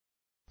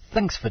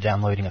Thanks for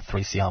downloading a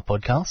 3CR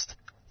podcast.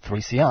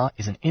 3CR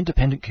is an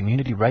independent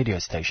community radio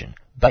station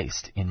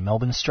based in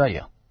Melbourne,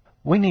 Australia.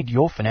 We need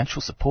your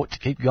financial support to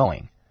keep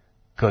going.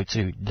 Go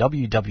to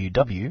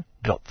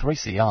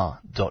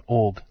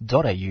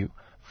www.3cr.org.au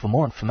for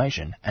more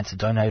information and to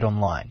donate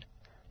online.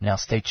 Now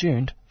stay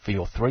tuned for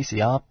your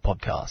 3CR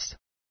podcast.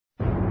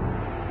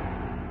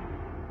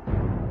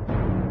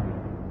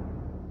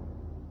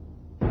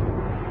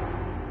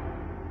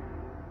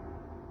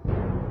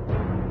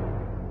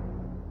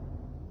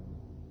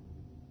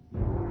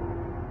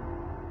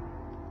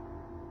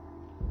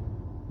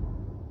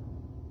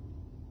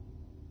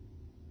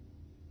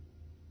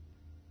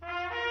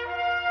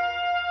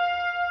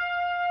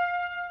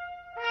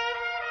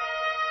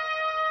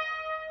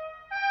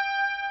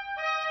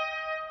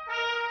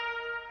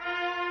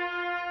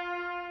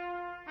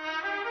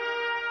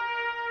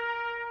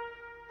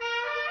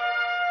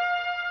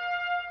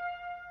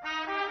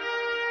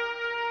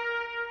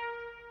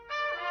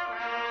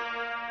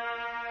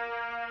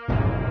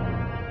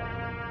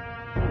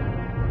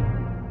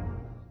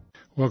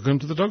 Welcome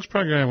to the Dogs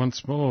Program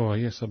once more.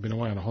 Yes, I've been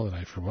away on a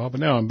holiday for a while, but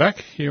now I'm back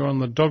here on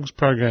the Dogs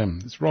Program.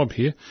 It's Rob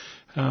here.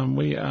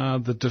 We are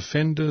the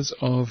Defenders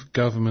of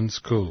Government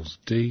Schools,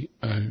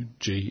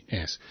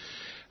 DOGS.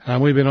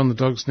 We've been on the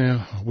dogs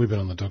now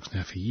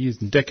for years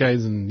and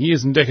decades and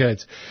years and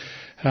decades.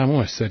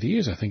 Almost 30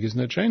 years, I think, isn't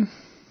it, Jane?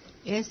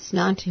 Yes,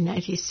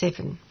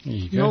 1987. There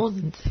you go. More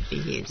than 30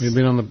 years. We've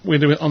been on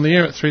the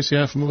air at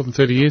 3CR for more than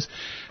 30 years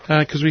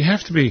because we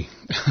have to be.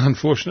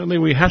 Unfortunately,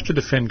 we have to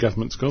defend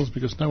government schools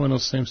because no one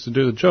else seems to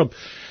do the job.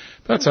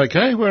 But that's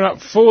okay. We're up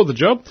for the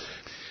job.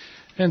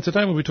 And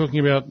today we'll be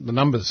talking about the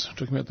numbers,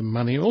 talking about the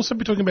money. We'll also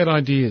be talking about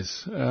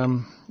ideas.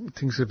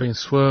 Things have been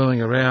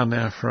swirling around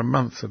now for a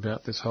month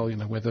about this whole,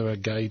 whether a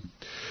gay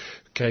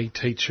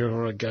teacher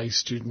or a gay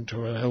student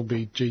or an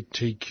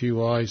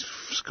LGBTQI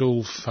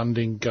school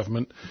funding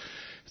government.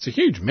 It's a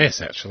huge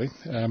mess, actually.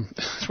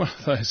 It's one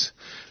of those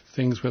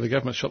things where the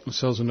government shot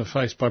themselves in the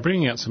face by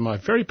bringing out some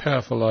very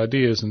powerful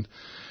ideas, and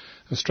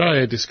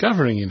Australia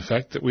discovering, in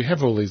fact, that we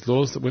have all these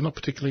laws that we're not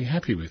particularly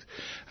happy with.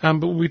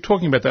 But we'll be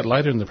talking about that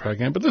later in the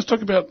program. But let's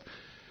talk about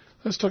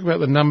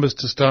the numbers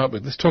to start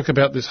with. Let's talk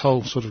about this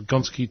whole sort of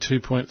Gonski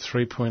 2.0,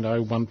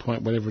 3.0, 1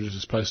 point, whatever it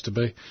is supposed to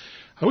be.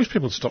 I wish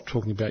people would stop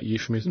talking about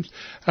euphemisms.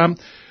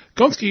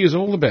 Gonski is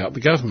all about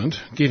the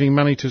government giving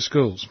money to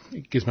schools.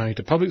 It gives money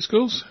to public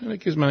schools and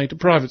it gives money to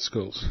private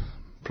schools.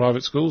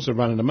 Private schools are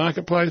run in a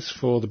marketplace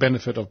for the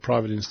benefit of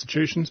private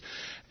institutions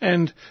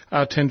and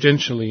are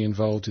tangentially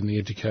involved in the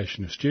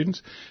education of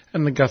students,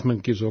 and the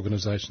government gives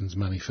organisations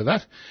money for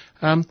that.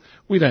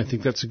 We don't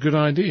think that's a good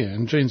idea,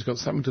 and Jean's got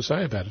something to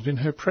say about it in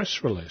her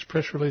press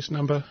release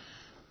number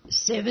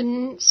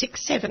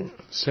 767.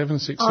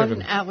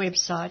 767. On our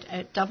website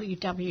at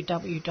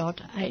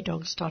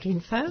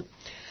www.adogs.info.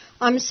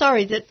 I'm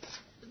sorry that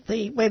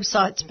the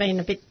website's been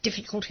a bit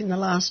difficult in the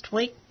last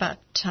week, but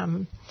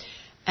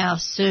our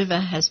server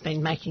has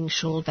been making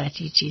sure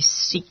that it is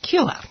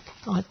secure.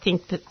 I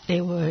think that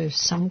there were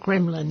some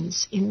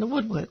gremlins in the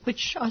woodwork,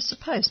 which I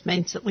suppose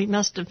means that we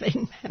must have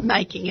been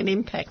making an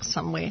impact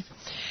somewhere.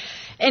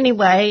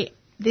 Anyway,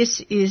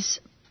 this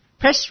is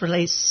press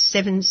release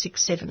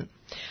 767.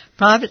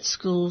 Private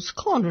schools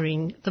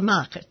cornering the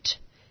market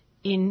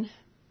in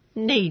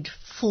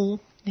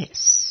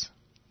needfulness.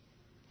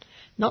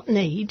 Not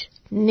need,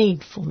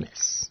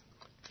 needfulness.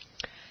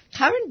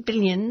 Current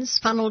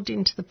billions funnelled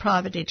into the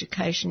private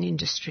education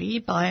industry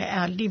by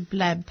our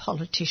Lib-Lab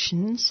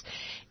politicians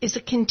is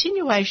a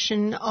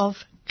continuation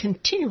of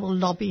continual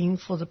lobbying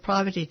for the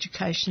private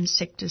education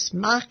sector's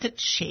market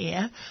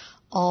share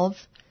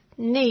of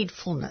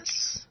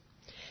needfulness.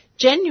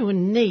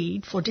 Genuine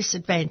need for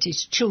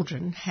disadvantaged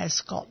children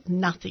has got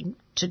nothing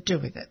to do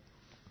with it.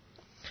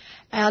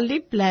 Our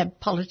Lib-Lab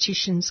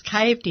politicians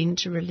caved in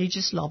to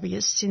religious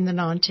lobbyists in the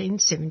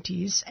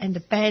 1970s and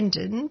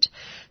abandoned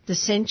the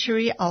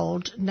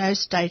century-old no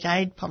state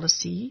aid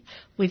policy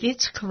with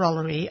its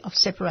corollary of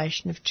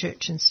separation of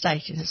church and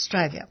state in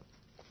Australia.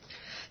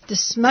 The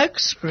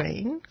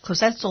smokescreen, because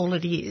that's all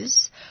it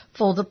is,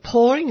 for the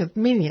pouring of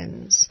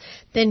millions,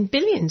 then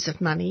billions of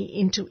money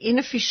into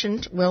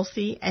inefficient,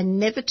 wealthy and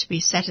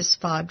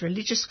never-to-be-satisfied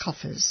religious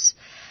coffers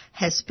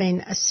has been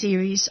a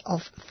series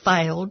of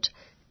failed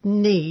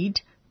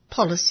need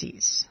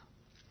policies.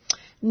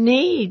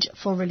 Need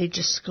for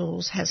religious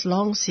schools has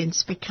long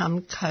since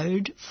become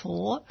code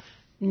for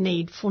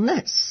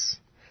needfulness.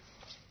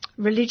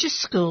 Religious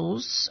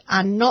schools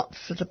are not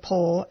for the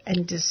poor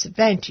and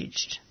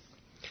disadvantaged.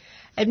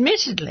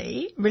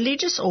 Admittedly,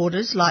 religious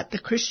orders like the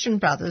Christian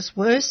Brothers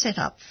were set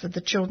up for the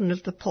children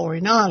of the poor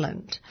in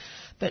Ireland,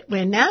 but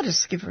we're now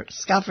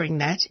discovering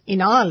that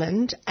in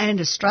Ireland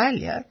and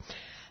Australia,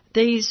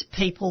 these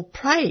people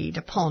preyed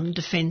upon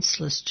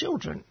defenceless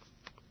children.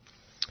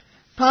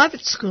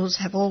 Private schools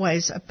have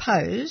always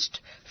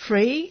opposed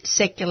free,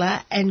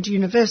 secular and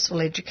universal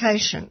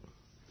education.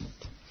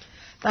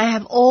 They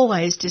have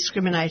always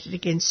discriminated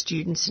against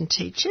students and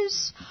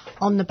teachers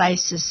on the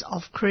basis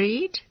of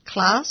creed,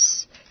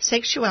 class,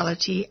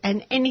 sexuality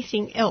and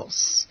anything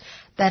else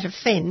that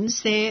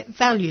offends their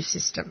value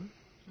system.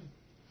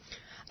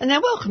 And they're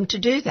welcome to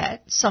do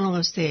that so long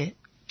as they're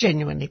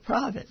genuinely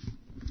private.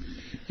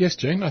 Yes,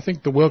 Jean, I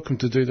think the welcome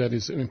to do that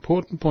is an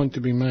important point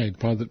to be made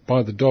by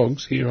the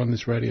dogs here on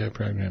this radio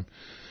program.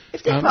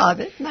 If they're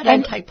private and they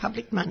don't take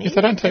public money. If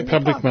they don't take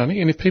public money,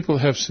 and if people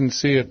have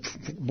sincere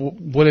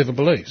whatever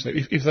beliefs,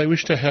 if they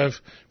wish to have,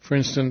 for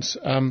instance,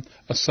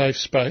 a safe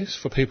space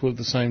for people of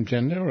the same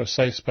gender or a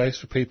safe space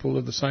for people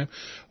of the same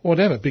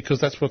whatever, because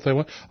that's what they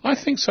want, I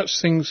think such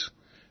things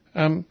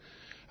are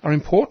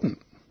important.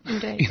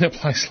 Indeed. In a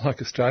place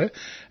like Australia.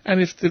 And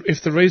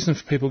if the reason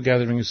for people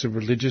gathering is a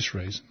religious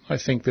reason, I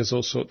think there's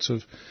all sorts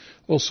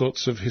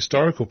of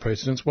historical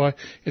precedents why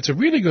it's a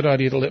really good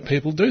idea to let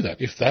people do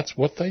that, if that's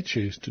what they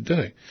choose to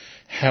do.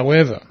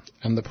 However,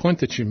 and the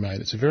point that you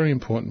made, it's a very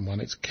important one,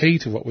 it's key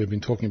to what we've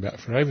been talking about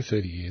for over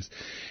 30 years,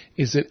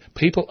 is that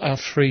people are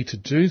free to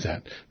do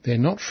that. They're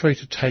not free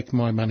to take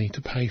my money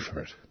to pay for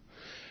it.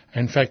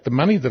 In fact, the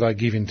money that I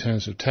give in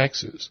terms of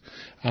taxes,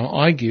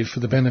 I give for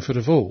the benefit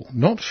of all,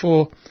 not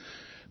for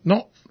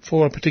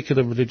a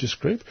particular religious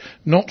group,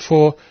 not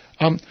for,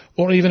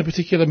 or even a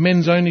particular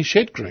men's-only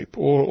shed group,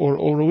 or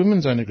a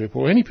women's-only group,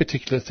 or any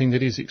particular thing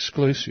that is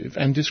exclusive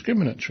and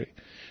discriminatory.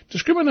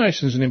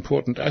 Discrimination is an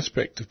important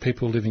aspect of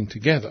people living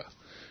together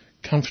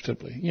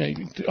comfortably.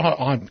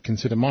 I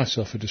consider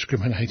myself a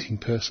discriminating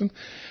person.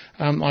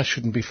 I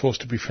shouldn't be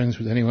forced to be friends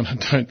with anyone I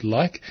don't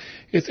like.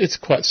 It's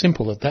quite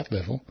simple at that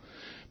level.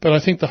 But I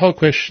think the whole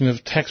question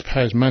of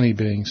taxpayers' money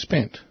being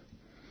spent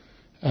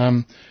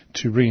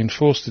to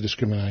reinforce the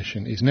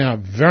discrimination is now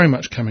very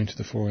much coming to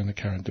the fore in the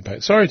current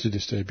debate. Sorry to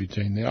disturb you,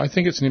 Jean, there. I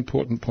think it's an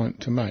important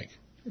point to make.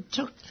 It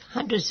took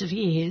hundreds of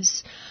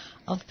years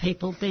of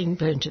people being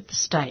burnt at the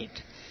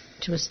stake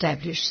to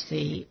establish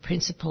the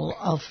principle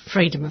of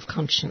freedom of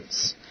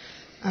conscience.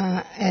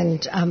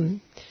 The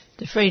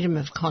freedom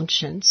of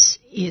conscience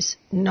is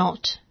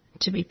not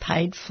to be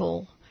paid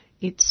for.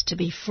 It's to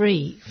be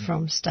free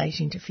from state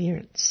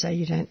interference, so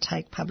you don't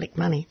take public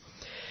money.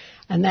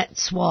 And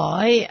that's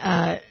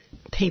why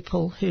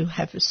people who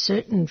have a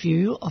certain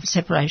view of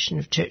separation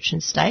of church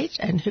and state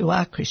and who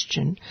are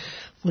Christian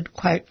would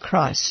quote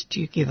Christ,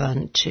 "You give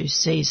unto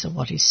Caesar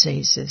what is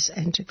Caesar's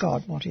and to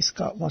God what is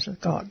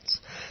God's."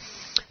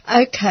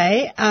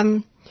 Okay,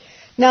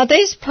 now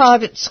these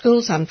private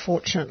schools,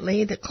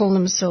 unfortunately, that call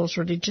themselves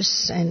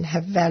religious and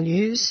have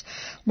values,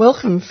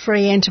 welcome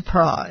free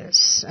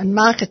enterprise and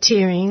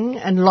marketeering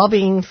and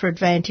lobbying for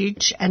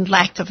advantage and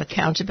lack of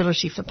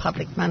accountability for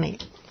public money.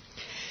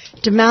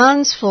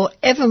 Demands for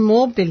ever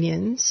more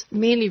billions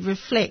merely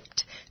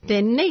reflect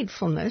their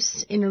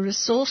needfulness in a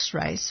resource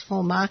race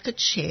for market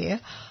share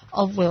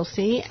of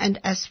wealthy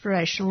and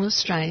aspirational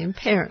Australian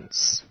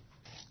parents.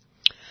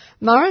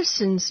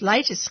 Morrison's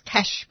latest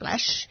cash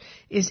splash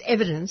is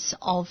evidence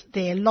of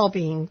their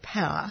lobbying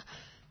power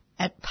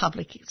at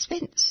public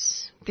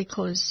expense,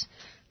 because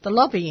the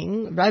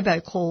lobbying,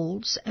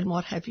 robocalls and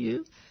what have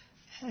you,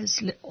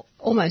 has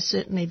almost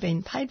certainly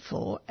been paid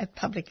for at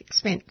public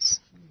expense.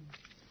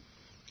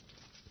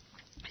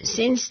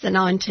 Since the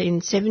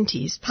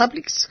 1970s,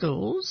 public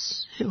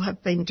schools, who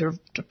have been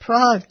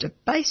deprived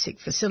of basic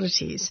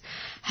facilities,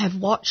 have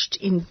watched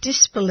in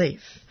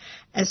disbelief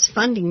as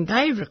funding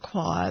they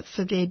require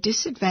for their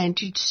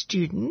disadvantaged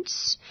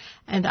students,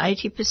 and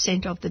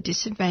 80% of the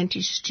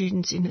disadvantaged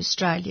students in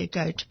Australia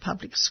go to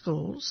public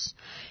schools,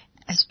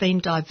 has been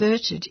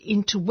diverted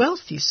into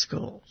wealthy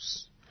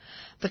schools.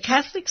 The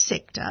Catholic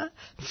sector,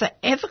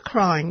 forever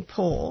crying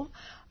poor,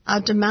 are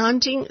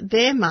demanding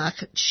their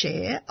market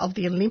share of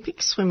the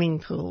Olympic swimming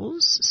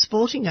pools,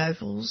 sporting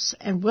ovals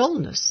and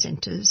wellness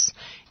centres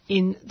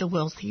in the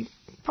wealthy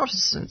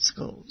Protestant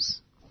schools.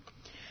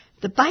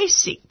 The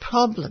basic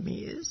problem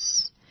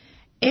is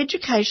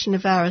education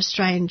of our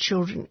Australian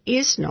children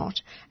is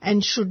not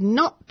and should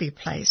not be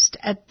placed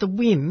at the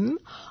whim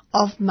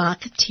of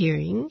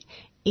marketeering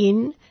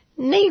in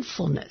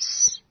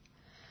needfulness.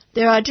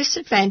 There are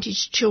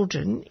disadvantaged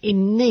children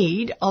in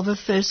need of a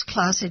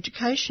first-class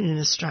education in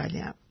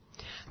Australia,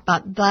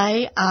 but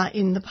they are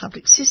in the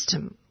public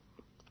system.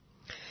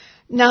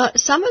 Now,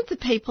 some of the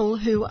people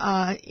who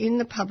are in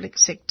the public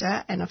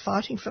sector and are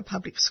fighting for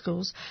public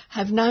schools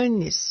have known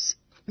this,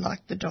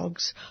 like the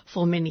dogs,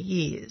 for many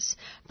years.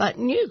 But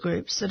new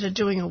groups that are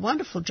doing a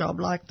wonderful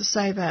job, like the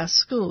Save Our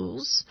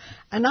Schools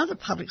and other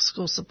public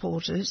school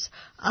supporters,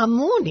 are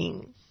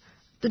mourning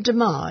the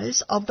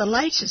demise of the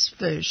latest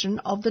version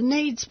of the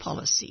needs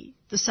policy,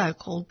 the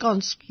so-called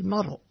Gonski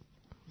model,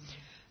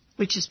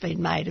 which has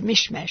been made a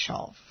mishmash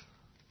of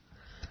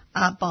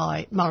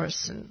by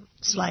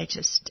Morrison's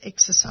latest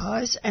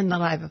exercise, and the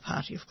Labor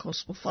Party, of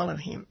course, will follow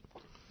him.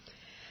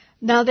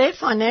 Now, their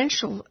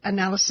financial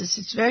analysis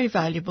is very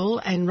valuable,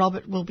 and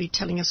Robert will be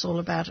telling us all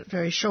about it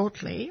very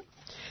shortly,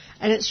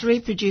 and it's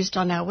reproduced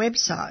on our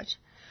website.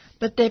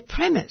 But their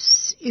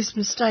premise is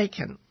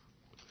mistaken.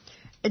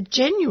 A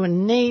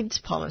genuine needs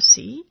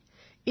policy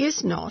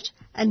is not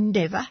and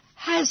never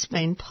has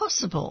been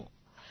possible,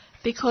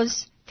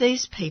 because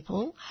these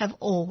people have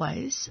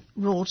always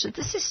rorted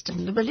the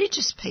system. The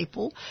religious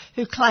people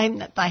who claim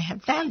that they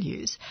have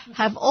values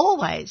have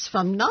always,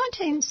 from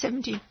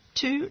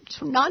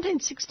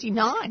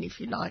 1969, if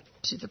you like,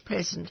 to the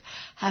present,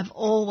 have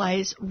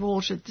always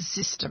rorted the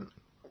system.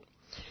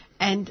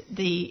 And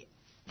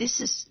this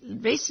has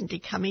recently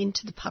come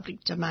into the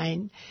public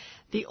domain.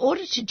 The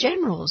Auditor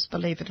Generals,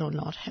 believe it or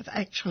not, have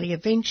actually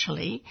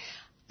eventually,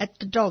 at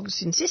the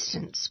Dogs'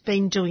 insistence,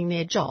 been doing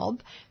their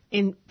job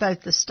in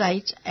both the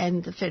state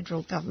and the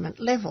federal government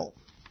level.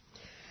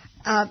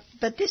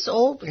 But this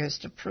all goes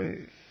to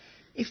prove,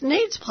 if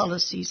needs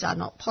policies are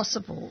not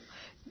possible,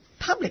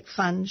 public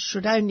funds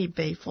should only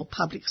be for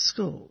public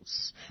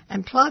schools,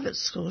 and private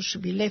schools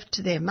should be left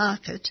to their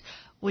market,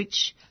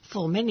 which,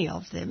 for many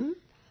of them,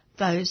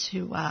 those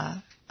who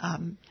are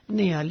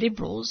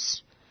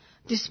neoliberals,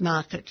 this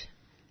market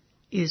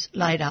is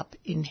laid up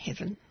in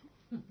heaven.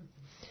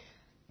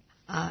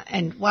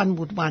 And one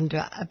would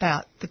wonder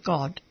about the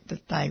God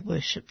that they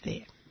worship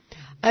there.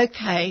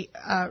 Okay,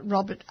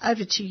 Robert,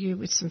 over to you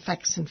with some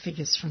facts and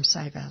figures from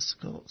Save Our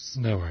Schools.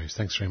 No worries.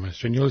 Thanks very much,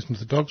 Jen. You're listening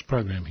to the Dogs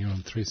program here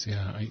on 3CR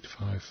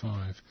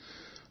 855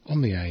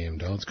 on the AM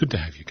dial. It's good to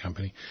have your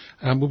company.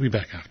 We'll be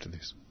back after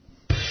this.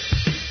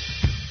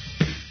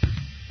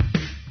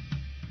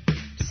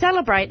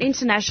 Celebrate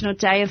International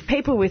Day of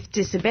People with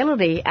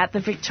Disability at the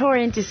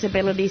Victorian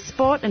Disability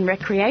Sport and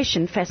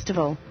Recreation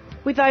Festival.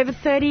 With over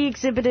 30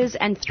 exhibitors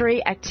and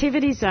 3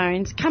 activity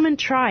zones, come and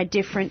try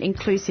different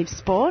inclusive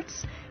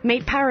sports,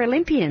 meet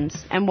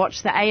Paralympians and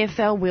watch the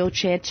AFL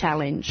Wheelchair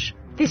Challenge.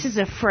 This is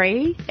a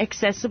free,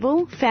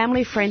 accessible,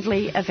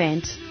 family-friendly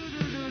event.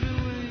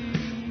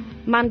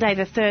 Monday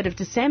the 3rd of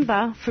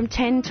December from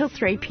 10 till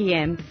 3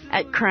 p.m.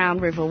 at Crown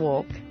River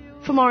Walk.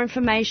 For more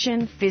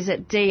information,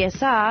 visit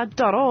dsr.org.au.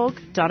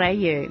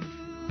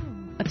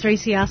 A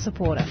 3CR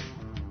supporter.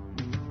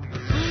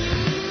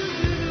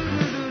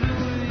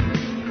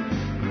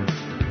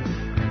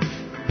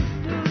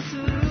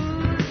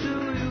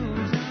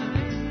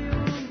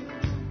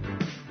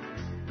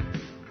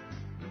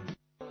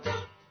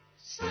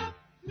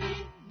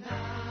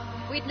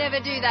 We'd never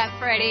do that,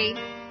 Freddie.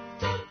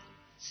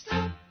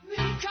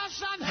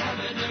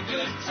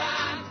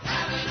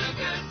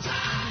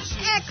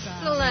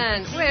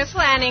 Excellent. We're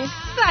planning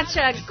such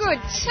a good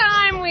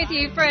time with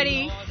you,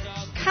 Freddie.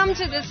 Come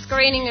to the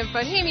screening of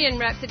Bohemian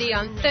Rhapsody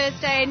on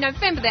Thursday,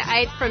 November the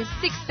 8th from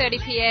 6:30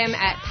 p.m.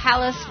 at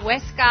Palace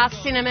Westgarth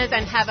Cinemas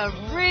and have a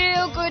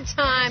real good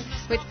time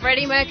with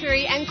Freddie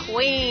Mercury and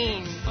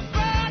Queen.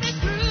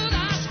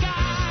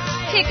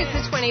 Tickets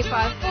are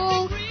 $25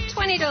 full,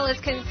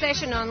 $20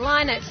 concession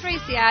online at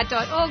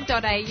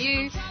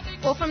 3cr.org.au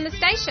or from the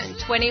station,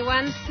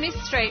 21 Smith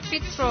Street,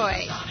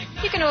 Fitzroy.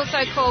 You can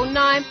also call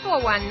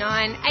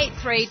 9419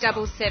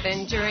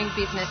 8377 during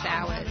business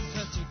hours.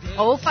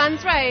 All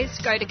funds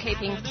raised go to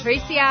keeping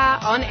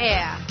 3CR on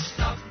air.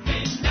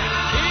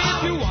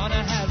 If you want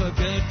to have a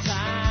good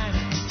time,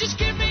 just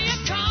give me a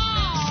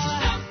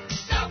call.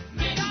 Stop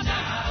me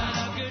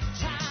now. Good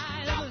time.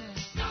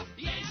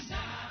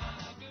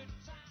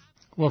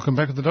 Welcome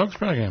back to the Dogs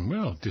program.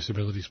 Well,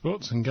 disability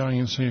sports and going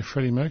and see a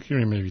Freddie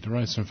Mercury movie to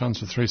raise some funds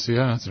for 3CR.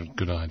 That's a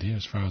good idea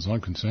as far as I'm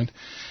concerned.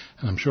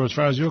 And I'm sure as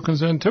far as you're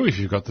concerned too, if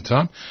you've got the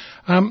time.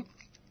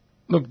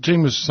 Look,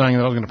 Jean was saying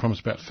that I was going to promise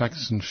about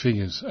facts and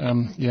figures.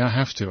 Yeah, I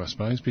have to, I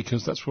suppose,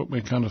 because that's what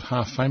we're kind of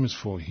half famous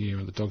for here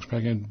at the Dogs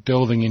program,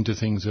 delving into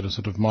things at a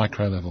sort of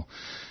micro level,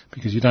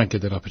 because you don't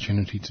get that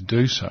opportunity to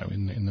do so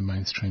in the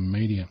mainstream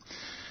media.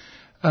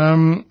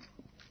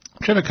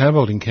 Trevor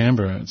Cobbold in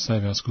Canberra at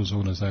Save Our Schools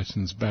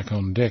Organisation's back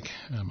on deck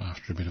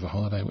after a bit of a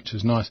holiday, which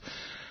is nice.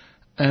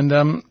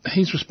 And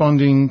he's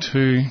responding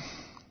to,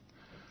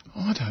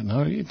 I don't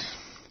know,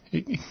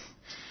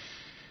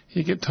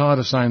 you get tired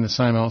of saying the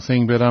same old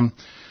thing, but the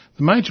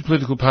major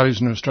political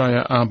parties in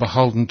Australia are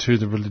beholden to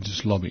the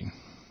religious lobby.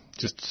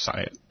 Just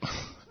say it.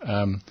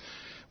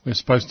 We're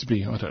supposed to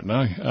be, I don't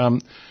know.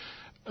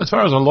 As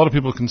far as a lot of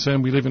people are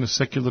concerned, we live in a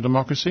secular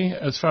democracy.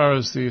 As far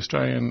as the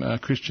Australian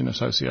Christian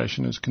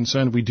Association is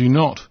concerned, we do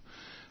not.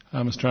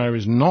 Australia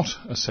is not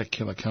a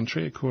secular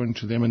country, according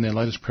to them in their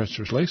latest press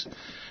release.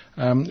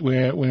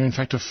 We're in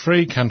fact a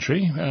free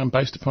country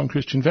based upon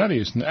Christian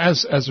values.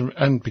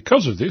 And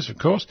because of this, of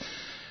course,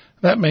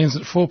 that means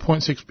that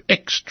 $4.6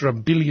 extra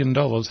billion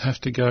have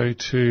to go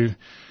to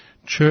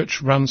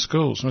church-run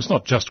schools. And it's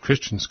not just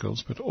Christian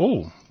schools, but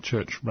all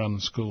church-run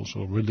schools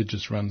or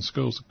religious-run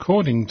schools,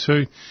 according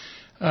to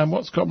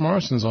what Scott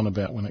Morrison's on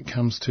about when it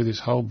comes to this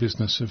whole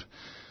business of,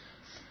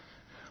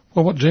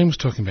 well, what Jim was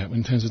talking about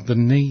in terms of the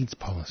needs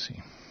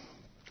policy.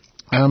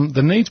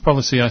 The needs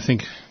policy, I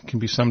think, can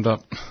be summed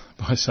up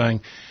by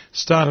saying,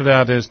 started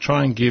out as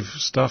try and give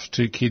stuff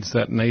to kids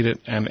that need it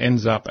and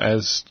ends up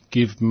as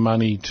give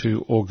money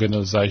to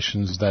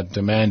organisations that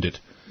demand it.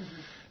 Mm-hmm.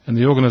 And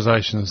the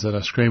organisations that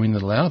are screaming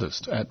the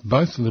loudest at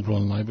both the Liberal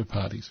and Labor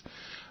parties,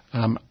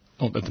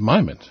 at the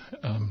moment,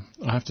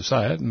 I have to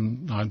say it,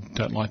 and I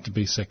don't like to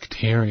be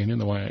sectarian in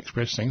the way I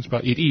express things,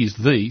 but it is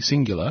the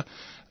singular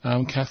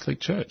Catholic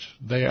Church.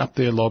 They're up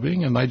there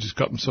lobbying, and they just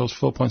got themselves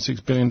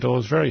 $4.6 billion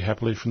very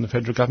happily from the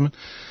federal government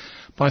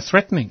by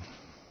threatening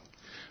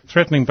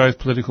both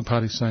political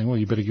parties, saying, well,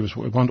 you better give us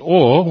what we want,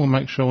 or we'll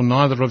make sure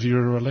neither of you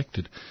are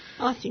elected.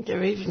 I think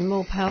they're even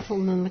more powerful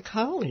than the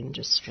coal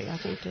industry. I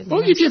think they're the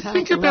Well, most if you powerful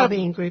think about-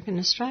 lobbying group in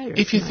Australia.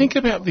 If you think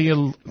about the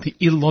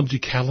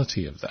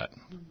illogicality of that,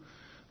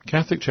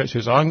 Catholic Church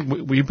says,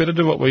 we better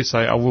do what we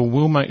say, or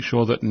we'll make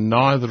sure that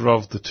neither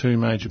of the two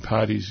major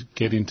parties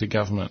get into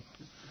government.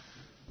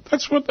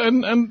 That's what,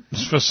 and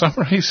for some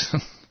reason,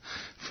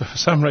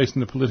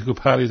 the political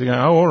parties are going,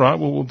 oh, all right,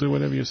 well, we'll do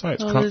whatever you say.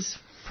 It's There's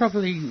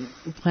probably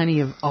plenty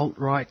of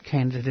alt-right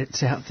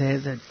candidates out there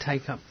that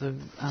take up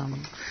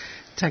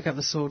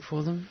the sword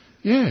for them.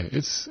 Yeah,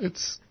 it's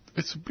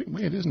a bit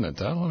weird, isn't it,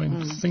 Dale? I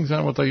mean, things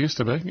aren't what they used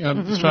to be.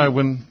 Australia,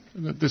 when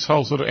this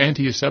whole sort of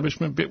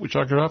anti-establishment bit, which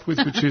I grew up with,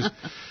 which is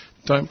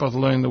don't bother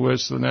learning the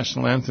words to the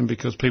national anthem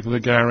because people who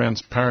go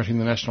around parroting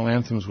the national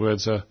anthem's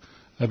words are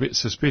a bit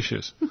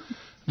suspicious.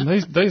 And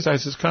these days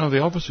it's kind of the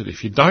opposite.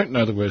 If you don't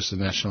know the words to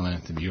the national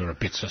anthem, you're a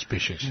bit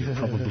suspicious. You're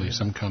probably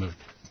some kind of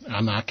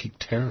anarchic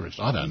terrorist.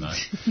 I don't know.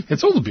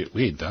 It's all a bit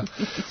weird, though.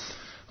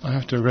 I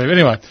have to agree. But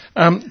anyway,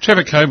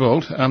 Trevor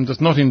Cobbold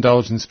does not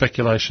indulge in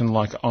speculation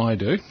like I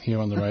do here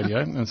on the radio,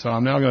 and so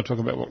I'm now going to talk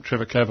about what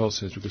Trevor Cobbold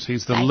says, because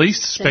he's the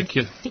least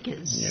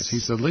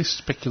he's the least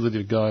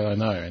speculative guy I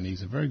know, and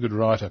he's a very good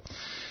writer.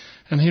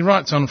 And he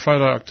writes on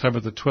Friday, October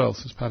the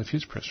 12th, as part of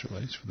his press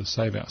release for the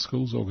Save Our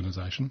Schools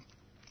organisation.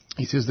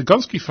 He says the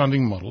Gonski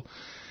funding model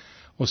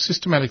was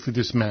systematically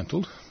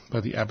dismantled by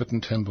the Abbott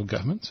and Turnbull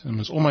governments and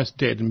was almost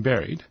dead and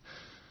buried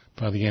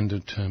by the end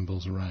of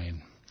Turnbull's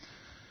reign.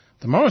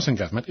 The Morrison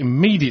government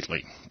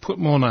immediately put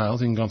more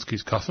nails in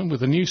Gonski's coffin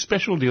with a new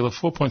special deal of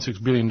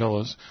 $4.6 billion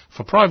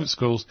for private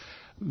schools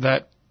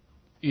that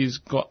is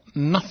got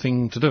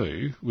nothing to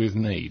do with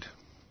need.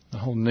 The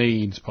whole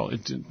needs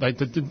policy, they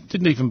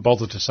didn't even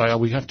bother to say,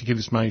 we have to give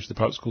this money to the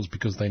private schools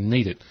because they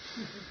need it.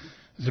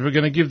 They said, we're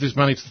going to give this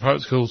money to the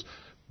private schools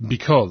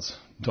because ...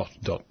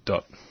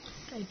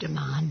 They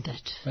demand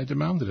it. They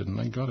demanded it and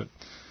they got it.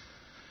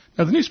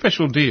 Now, the new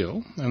special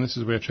deal, and this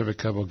is where Trevor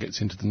Cobbold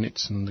gets into the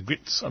nits and the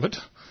grits of it,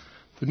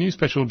 the new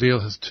special deal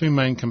has two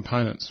main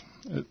components.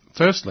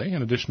 Firstly,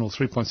 an additional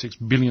 $3.6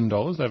 billion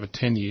over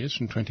 10 years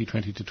from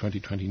 2020 to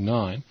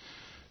 2029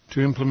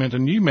 to implement a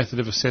new method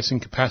of assessing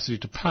capacity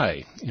to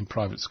pay in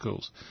private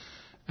schools,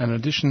 and an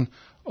addition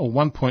of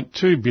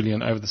 $1.2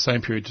 billion over the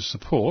same period to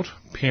support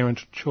parent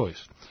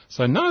choice.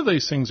 So none of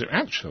these things are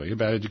actually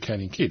about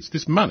educating kids.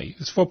 This money,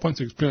 this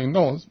 $4.6 billion,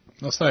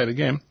 I'll say it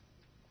again,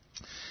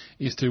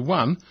 is to,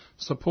 1,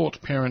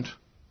 support parent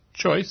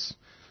choice,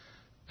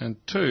 and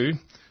 2,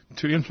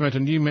 to implement a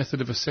new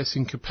method of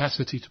assessing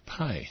capacity to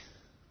pay.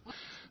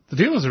 The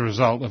deal is a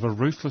result of a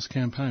ruthless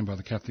campaign by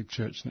the Catholic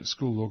Church and its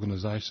school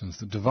organisations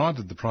that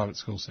divided the private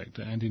school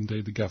sector and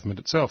indeed the government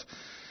itself.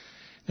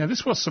 Now,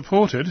 this was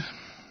supported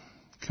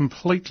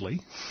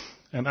completely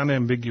and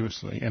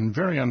unambiguously and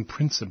very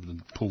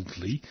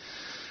unprincipledly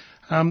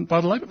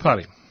by the Labor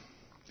Party.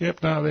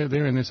 Yep, no,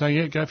 they're in there saying,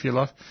 yeah, go for your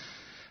life,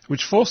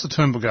 which forced the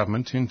Turnbull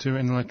government into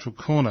an electoral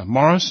corner.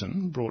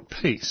 Morrison brought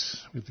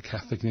peace with the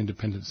Catholic and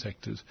independent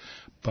sectors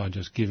by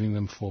just giving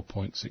them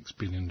 $4.6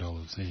 billion.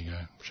 There you go.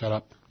 Shut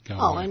up. Go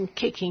away. And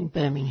kicking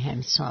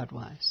Birmingham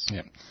sideways.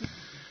 Yeah.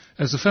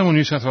 As the former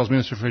New South Wales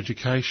Minister for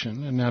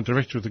Education and now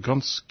Director of the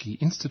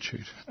Gonski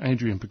Institute,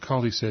 Adrian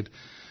Piccoli, said,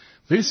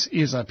 this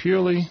is a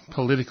purely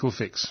political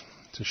fix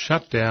to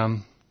shut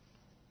down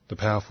the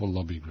powerful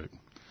lobby group.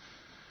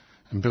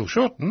 And Bill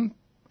Shorten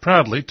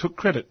proudly took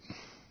credit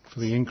for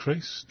the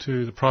increase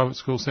to the private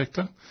school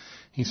sector.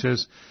 He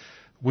says,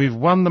 we've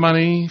won the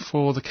money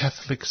for the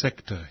Catholic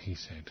sector, he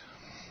said.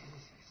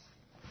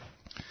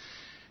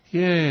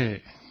 Yeah,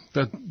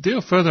 the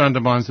deal further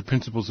undermines the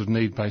principles of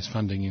need-based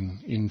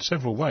funding in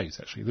several ways,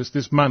 actually.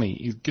 This money,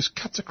 it just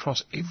cuts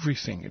across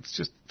everything. It's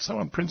just so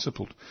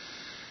unprincipled.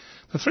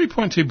 The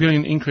 $3.2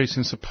 billion increase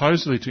is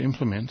supposedly to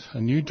implement a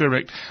new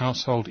direct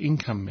household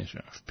income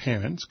measure of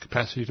parents'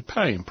 capacity to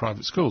pay in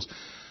private schools.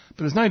 But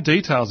there's no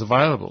details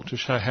available to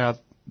show how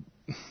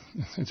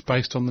it's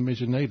based on the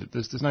measure needed.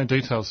 There's no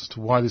details as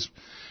to why this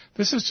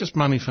is just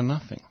money for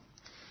nothing.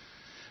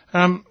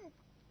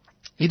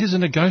 It is a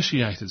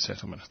negotiated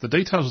settlement. The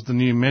details of the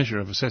new measure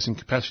of assessing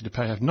capacity to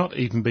pay have not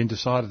even been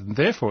decided, and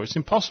therefore it's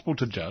impossible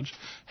to judge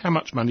how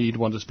much money you'd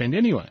want to spend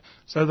anyway.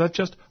 So they've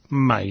just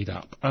made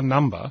up a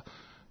number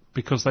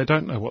because they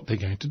don't know what they're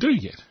going to do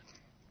yet.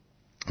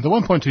 The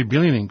 $1.2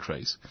 billion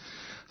increase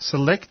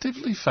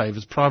selectively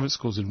favours private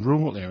schools in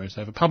rural areas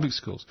over public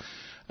schools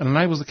and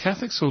enables the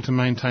Catholic school to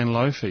maintain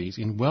low fees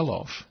in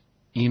well-off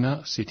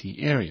inner city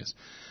areas.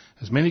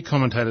 As many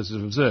commentators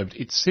have observed,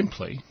 it's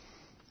simply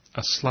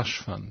a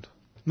slush fund.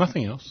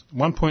 Nothing else.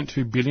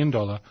 $1.2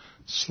 billion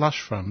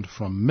slush fund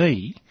from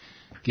me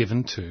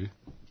given to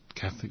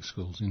Catholic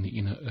schools in the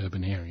inner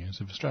urban areas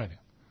of Australia.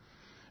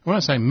 When I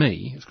say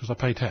me, it's because I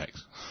pay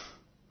tax.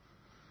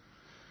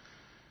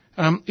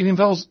 It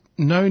involves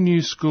no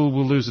new school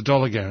will lose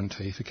 $1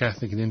 guarantee for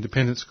Catholic and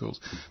independent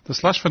schools. The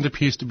slush fund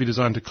appears to be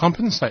designed to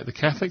compensate the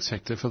Catholic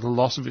sector for the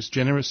loss of its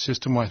generous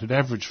system-weighted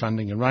average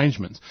funding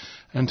arrangements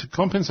and to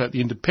compensate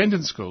the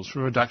independent schools for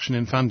a reduction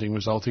in funding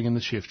resulting in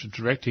the shift to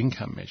direct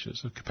income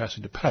measures of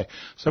capacity to pay.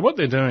 So what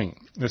they're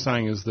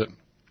saying is that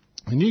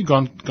the new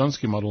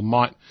Gonski model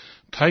might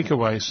take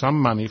away some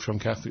money from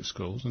Catholic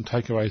schools and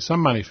take away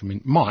some money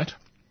from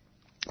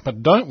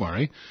but don't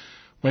worry,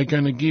 we're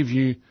going to give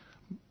you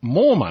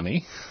more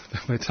money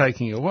than we're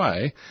taking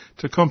away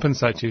to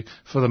compensate you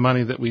for the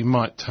money that we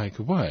might take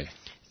away.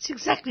 It's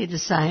exactly the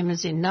same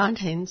as in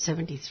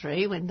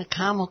 1973 when the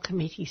Carmel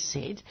Committee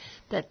said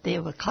that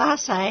there were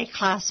Class A,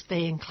 Class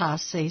B and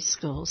Class C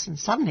schools, and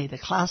suddenly the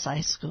Class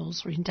A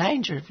schools were in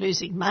danger of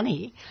losing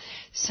money.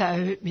 So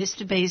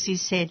Mr Beazley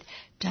said,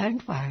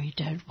 don't worry.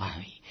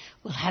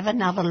 We'll have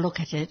another look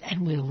at it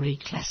and we'll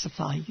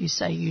reclassify you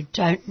so you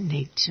don't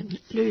need to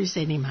lose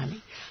any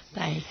money.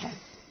 They have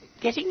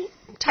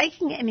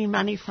taking any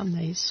money from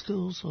these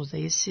schools or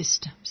these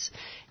systems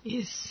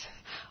is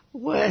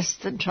worse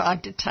than trying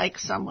to take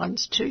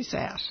someone's tooth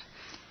out.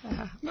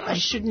 They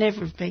should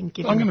never have been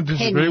given. I'm going to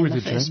disagree with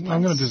you, Jane.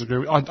 I'm going to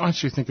disagree. I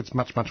actually think it's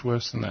much, much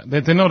worse than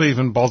that. They're not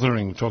even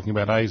bothering talking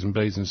about A's and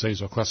B's and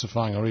C's or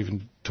classifying or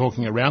even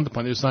talking around the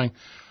point. They're saying,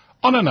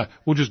 oh, no,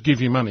 we'll just give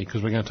you money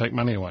because we're going to take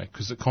money away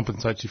because it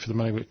compensates you for the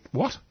money.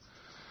 What?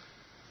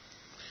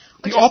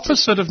 The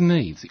opposite of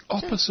need.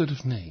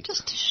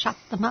 Just to shut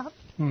them up.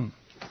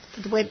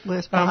 For the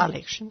Wentworth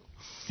by-election.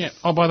 Yeah.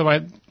 Oh, by the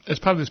way, as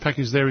part of this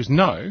package, there is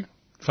no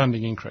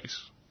funding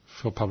increase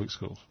for public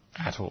schools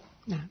at all.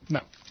 No.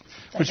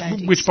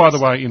 Which, by the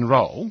way,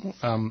 enrol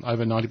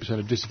over 90%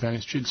 of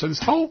disadvantaged students. So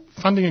this whole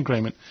funding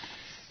agreement,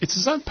 it's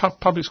as though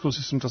public school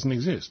system doesn't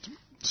exist.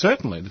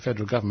 Certainly the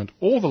federal government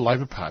or the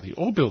Labor Party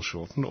or Bill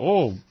Shorten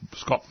or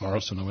Scott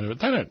Morrison or whatever,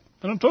 they're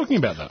not talking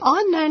about that.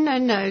 Oh,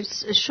 no.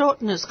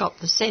 Shorten has got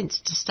the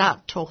sense to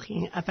start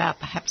talking about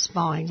perhaps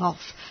buying off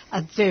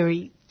a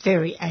very,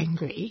 very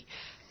angry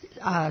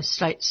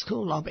state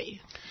school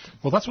lobby.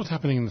 Well, that's what's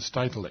happening in the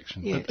state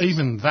election. Yes. But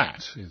even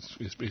that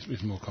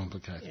is more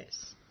complicated.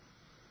 Yes.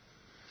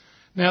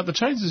 Now, the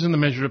changes in the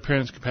measure of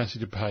parents' capacity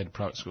to pay to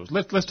private schools.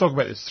 Let's talk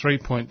about this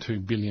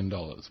 $3.2 billion,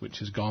 which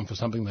has gone for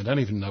something they don't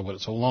even know what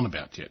it's all on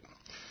about yet.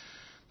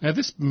 Now,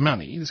 this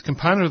money, this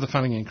component of the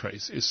funding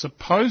increase, is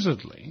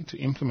supposedly to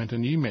implement a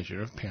new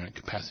measure of parent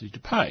capacity to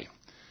pay.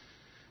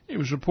 It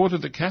was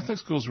reported that Catholic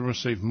schools will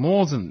receive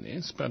more than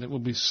this, but it will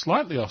be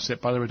slightly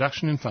offset by the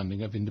reduction in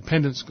funding of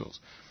independent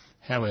schools.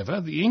 However,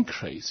 the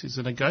increase is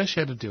a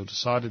negotiated deal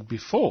decided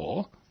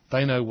before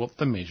they know what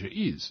the measure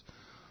is,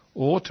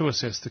 or to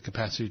assess the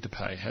capacity to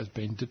pay has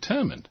been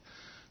determined.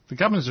 The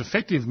government has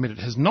effectively admitted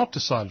it has not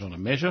decided on a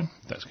measure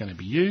that's going to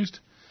be used,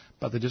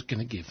 but they're just going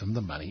to give them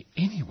the money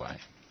anyway.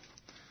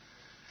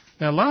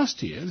 Now,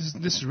 last year,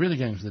 this is really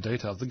going into the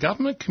details, the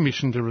government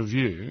commissioned a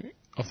review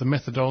of the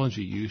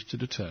methodology used to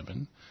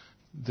determine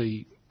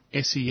the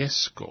SES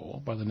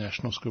score by the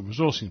National School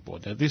Resourcing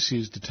Board. Now, this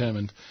is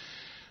determined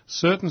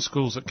certain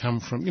schools that come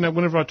from,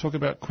 whenever I talk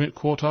about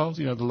quartiles,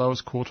 the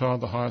lowest quartile,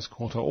 the highest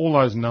quartile, all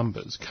those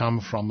numbers come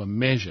from a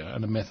measure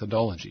and a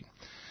methodology.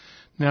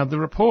 Now, the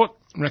report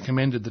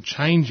recommended the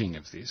changing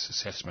of this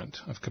assessment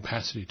of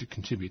capacity to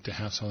contribute to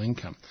household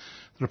income.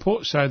 The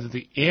report showed that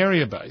the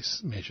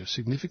area-based measure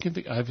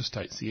significantly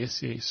overstates the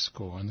SES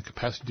score and the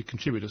capacity to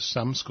contribute of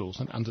some schools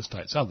and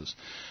understates others.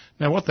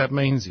 Now, what that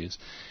means is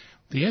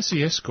the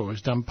SES score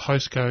is done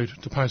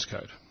postcode to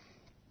postcode.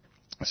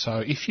 So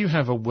if you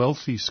have a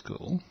wealthy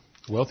school,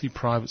 wealthy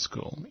private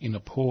school in a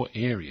poor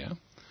area,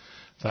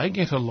 they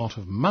get a lot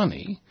of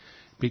money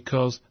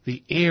because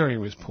the area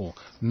is poor,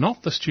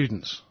 not the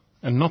students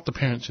and not the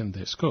parents in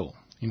their school.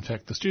 In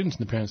fact, the students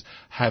and the parents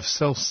have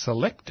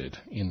self-selected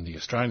in the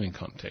Australian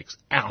context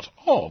out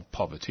of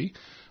poverty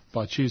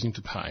by choosing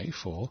to pay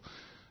for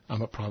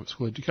a private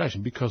school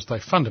education because they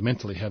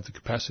fundamentally have the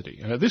capacity.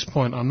 And at this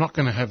point, I'm not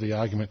going to have the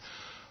argument,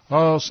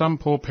 some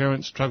poor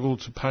parents struggle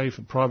to pay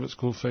for private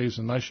school fees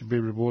and they should be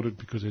rewarded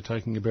because they're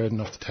taking a burden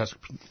off the tax.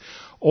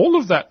 All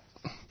of that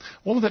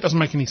doesn't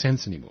make any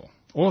sense anymore.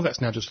 All of that's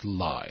now just a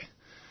lie.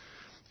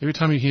 Every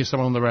time you hear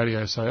someone on the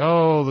radio say,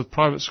 the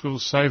private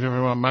schools save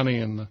everyone money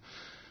and the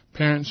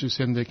parents who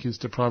send their kids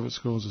to private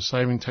schools are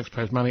saving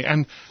taxpayers money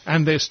and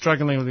they're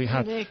struggling really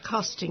hard. They're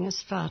costing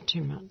us far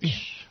too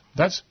much.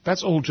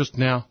 That's all just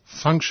now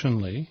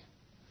functionally,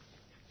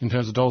 in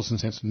terms of dollars and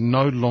cents,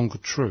 no longer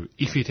true,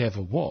 if it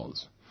ever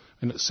was.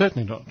 And it's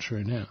certainly not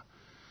true now.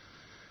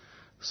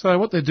 So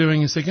what they're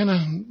doing is they're going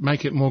to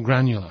make it more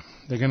granular.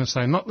 They're going to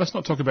say, let's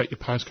not talk about your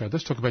postcode,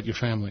 let's talk about your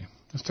family.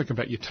 Let's talk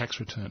about your tax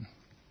return.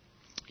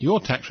 Your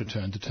tax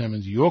return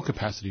determines your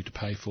capacity to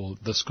pay for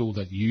the school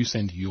that you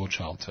send your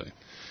child to.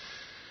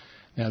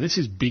 Now, this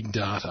is big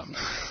data.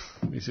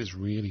 This is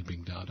really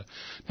big data.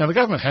 Now, the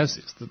government has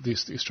this.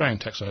 The Australian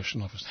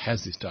Taxation Office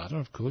has this data.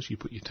 Of course, you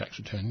put your tax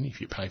return in if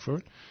you pay for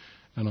it,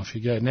 and off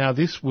you go. Now,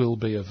 this will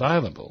be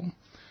available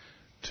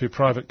to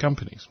private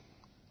companies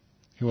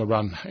who are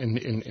run in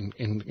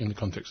the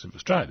context of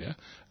Australia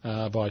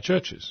by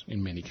churches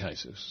in many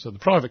cases. So the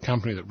private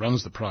company that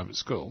runs the private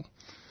school,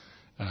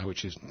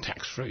 which is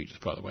tax-free,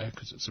 by the way,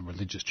 because it's a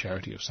religious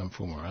charity of some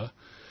form or other,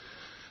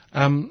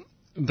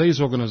 these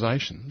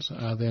organisations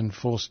are then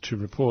forced to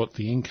report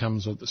the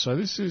incomes of so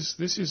this is,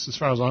 as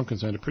far as I'm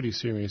concerned, a pretty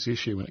serious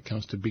issue when it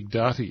comes to big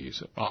data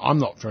use. I'm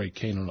not very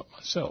keen on it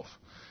myself.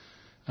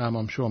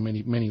 I'm sure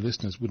many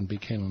listeners wouldn't be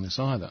keen on this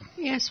either.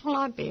 Yes, well,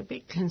 I'd be a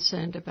bit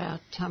concerned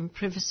about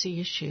privacy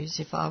issues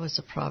if I was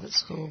a private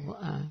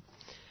school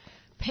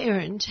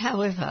parent.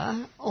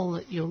 However, all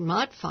that you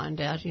might find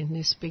out in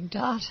this big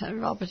data,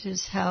 Robert,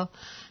 is how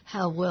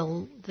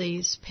well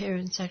these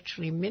parents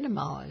actually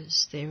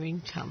minimise their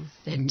income,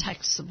 their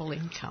taxable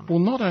income. Well,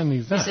 not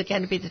only that. Is it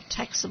going to be the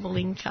taxable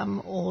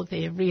income or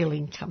their real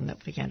income that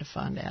we're going to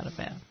find out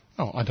about?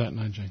 Oh, I don't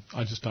know, Jean.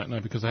 I just don't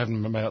know because I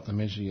haven't made up the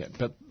measure yet.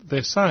 But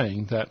they're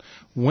saying that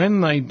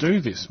when they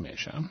do this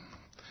measure,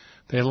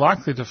 they're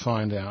likely to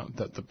find out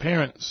that the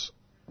parents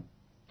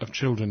of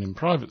children in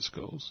private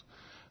schools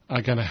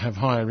are going to have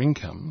higher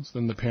incomes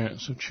than the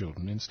parents of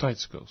children in state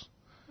schools.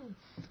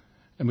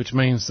 And which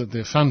means that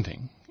their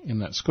funding in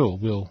that school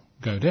will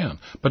go down.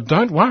 But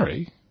don't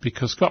worry,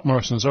 because Scott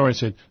Morrison has already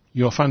said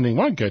your funding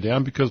won't go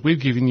down because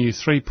we've given you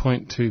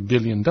 $3.2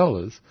 billion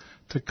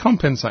to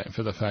compensate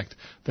for the fact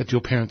that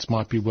your parents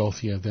might be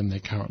wealthier than they're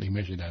currently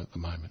measured at the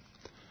moment.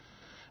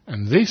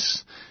 And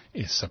this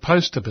is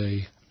supposed to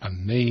be a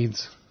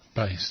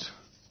needs-based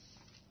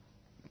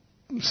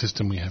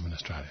system we have in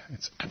Australia.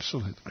 It's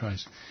absolutely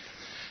crazy.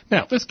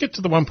 Now, let's get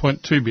to the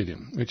 $1.2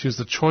 billion, which is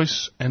the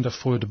Choice and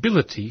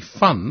Affordability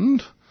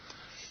Fund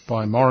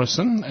by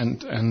Morrison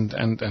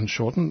and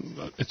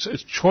Shorten.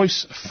 It's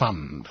Choice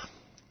Fund.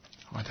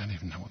 I don't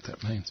even know what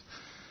that means.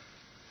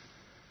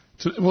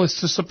 It's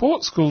to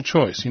support school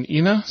choice in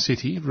inner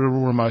city,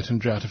 rural, remote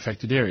and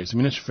drought-affected areas. The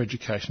Minister for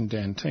Education,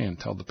 Dan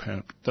Tehan, told the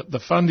Parent that the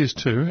fund is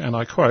to, and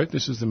I quote,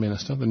 this is the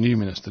Minister, the new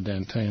Minister,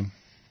 Dan Tehan,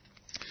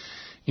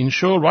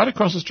 ensure right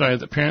across Australia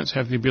that parents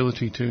have the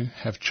ability to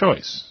have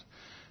choice,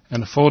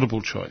 an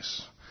affordable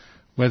choice.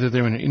 Whether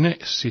they're in an inner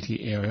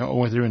city area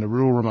or whether they're in a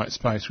rural, remote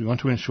space, we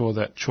want to ensure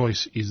that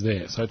choice is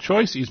there. So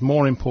choice is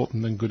more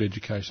important than good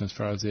education as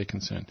far as they're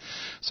concerned.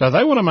 So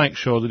they want to make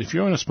sure that if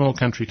you're in a small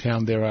country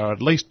town, there are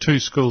at least two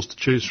schools to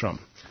choose from,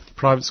 a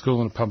private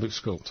school and a public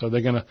school. So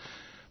they're going to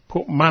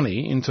put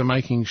money into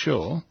making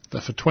sure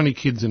that for 20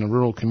 kids in a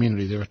rural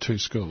community, there are two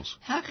schools.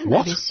 How can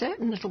they be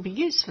certain it'll be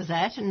used for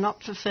that and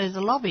not for further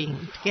lobbying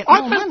to get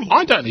more money?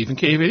 I don't even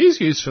care if it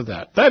is used for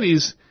that. That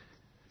is...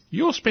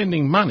 You're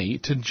spending money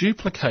to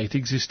duplicate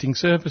existing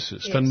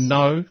services for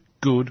no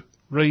good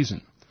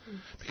reason.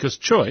 Because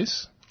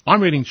choice,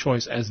 I'm reading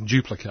choice as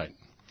duplicate.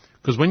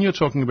 Because when you're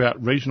talking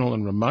about regional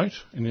and remote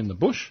and in the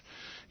bush,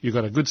 you've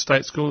got a good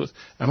state school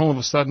and all of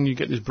a sudden you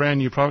get this brand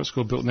new private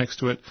school built next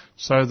to it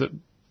so that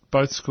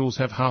both schools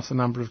have half the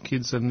number of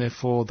kids and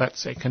therefore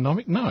that's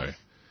economic? No.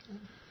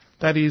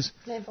 That is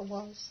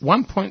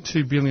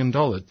 $1.2 billion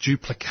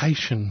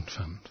duplication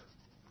fund.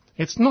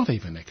 It's not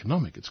even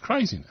economic, it's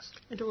craziness.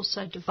 And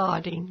also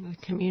dividing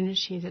a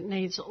community that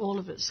needs all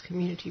of its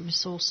community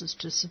resources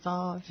to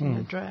survive in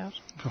a drought.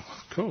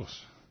 Oh, of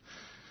course.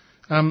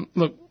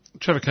 Look,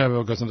 Trevor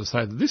Cobell goes on to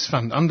say that this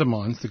fund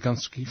undermines the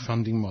Gunski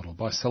funding model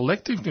by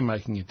selectively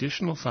making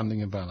additional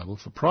funding available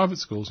for private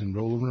schools in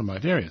rural and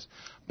remote areas,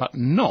 but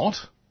not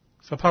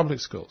for public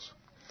schools.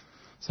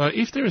 So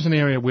if there is an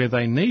area where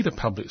they need a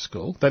public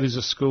school, that is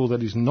a school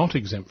that is not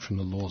exempt from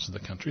the laws of the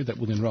country, that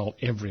will enrol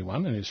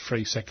everyone and is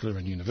free, secular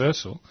and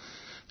universal,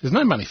 there's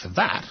no money for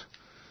that.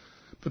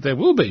 But there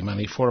will be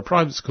money for a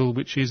private school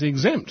which is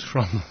exempt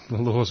from the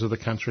laws of the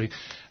country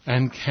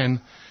and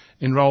can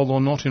enrol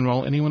or not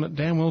enrol anyone it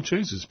damn well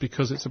chooses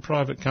because it's a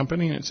private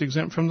company and it's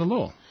exempt from the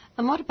law.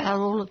 And what about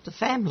all of the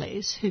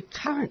families who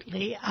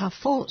currently are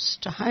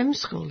forced to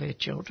homeschool their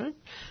children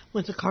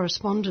with the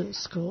correspondence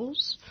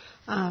schools,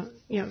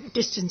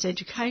 distance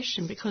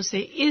education, because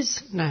there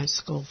is no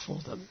school for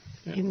them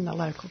in the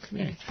local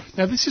community?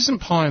 Now, this isn't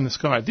pie in the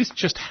sky. This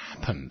just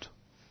happened.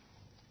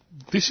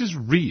 This is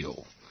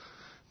real.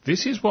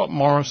 This is what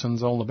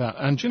Morrison's all about.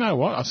 And do you know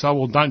what? I say,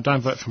 well, don't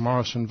vote for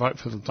Morrison, vote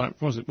for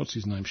what's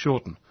his name,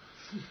 Shorten.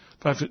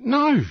 Vote for...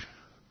 No.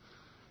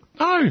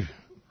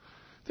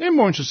 They're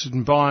more interested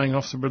in buying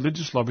off the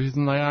religious lobby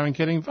than they are in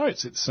getting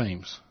votes, it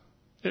seems.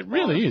 It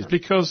really is,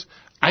 because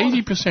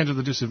 80% of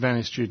the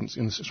disadvantaged students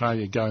in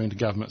Australia go into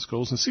government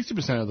schools and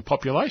 60% of the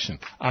population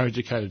are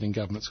educated in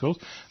government schools.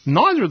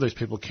 Neither of these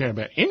people care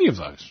about any of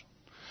those.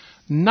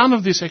 None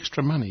of this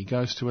extra money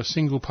goes to a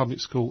single public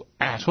school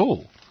at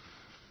all.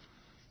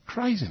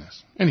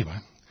 Craziness. Anyway,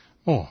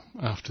 more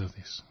after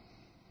this.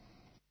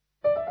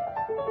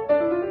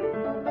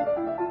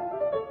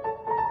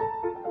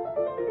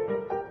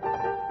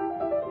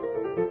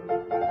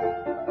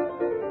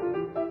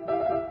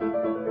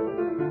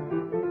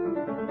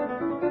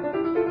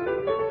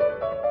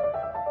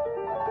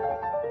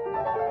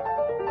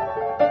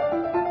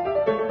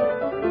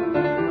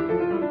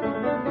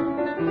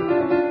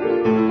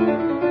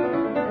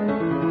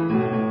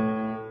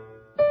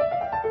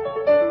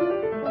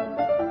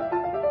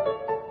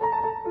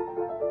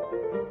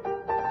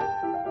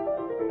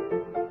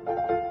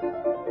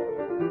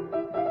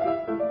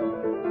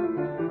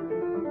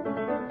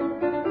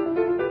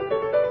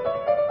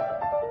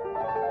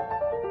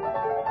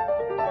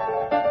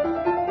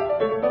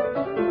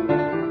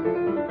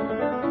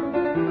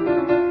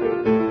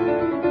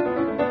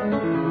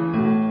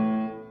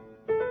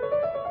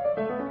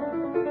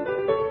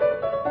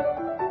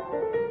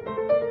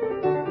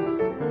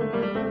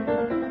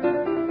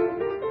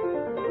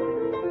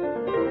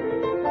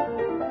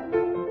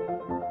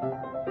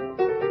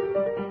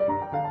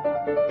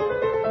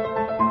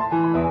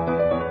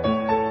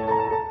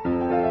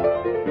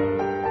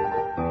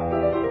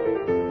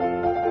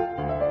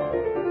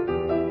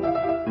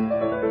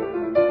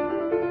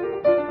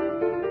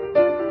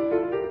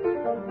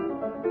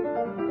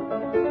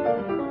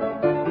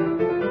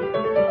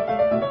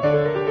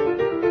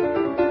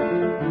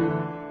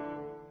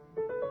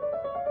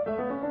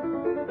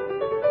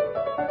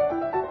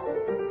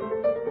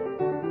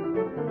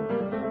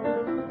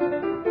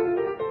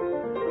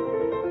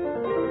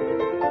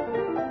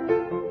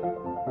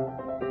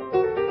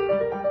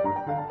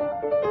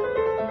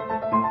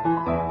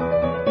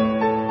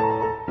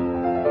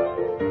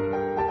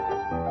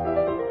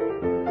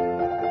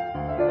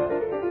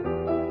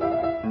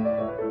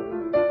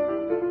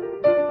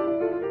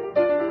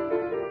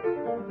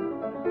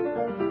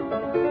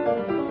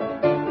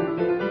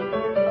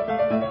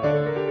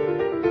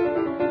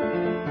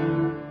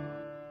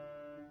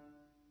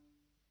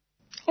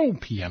 Oh,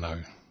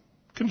 piano.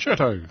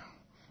 Concerto.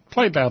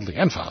 Played loudly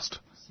and fast.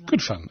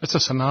 Good fun. It's a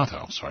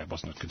sonata. Oh, sorry, it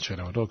wasn't a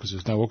concerto at all because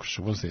there's no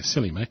orchestra, was there?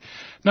 Silly me.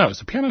 No,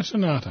 it's a piano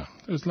sonata.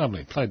 It was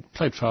lovely. Played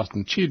fast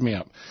and cheered me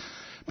up.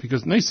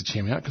 Because it needs to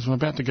cheer me up because I'm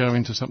about to go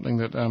into something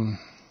that,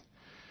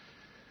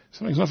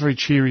 something's not very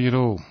cheery at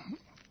all.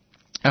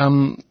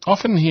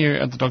 Often here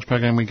at the Dogs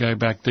program we go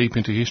back deep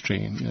into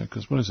history,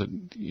 because what is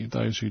it?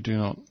 Those who do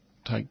not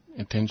take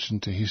attention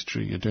to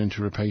history are doomed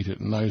to repeat it,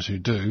 and those who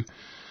do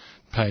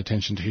pay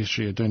attention to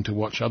history are doomed to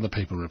watch other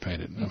people repeat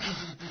it.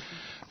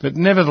 But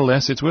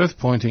nevertheless, it's worth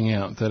pointing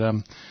out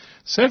that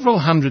several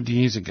hundred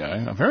years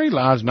ago, a very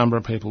large number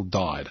of people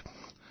died.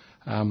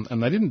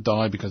 And they didn't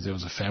die because there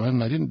was a famine,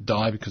 they didn't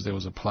die because there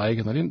was a plague,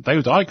 and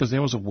they died because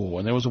there was a war.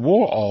 And there was a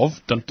war of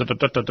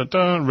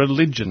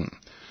religion.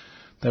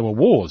 There were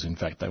wars, in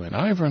fact. They went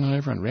over and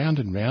over and round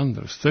and round.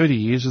 There was 30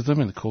 years of them,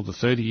 and they're called the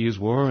 30 Years'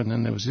 War, and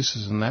then there was this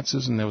and that's,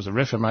 and there was a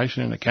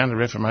Reformation and a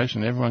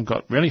Counter-Reformation, and everyone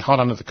got really hot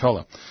under the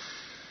collar.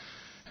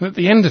 And at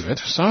the end of it,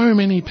 so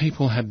many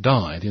people had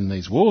died in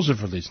these wars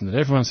of religion that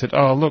everyone said,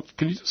 oh, look,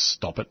 can you just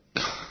stop it?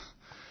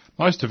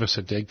 Most of us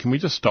are dead. Can we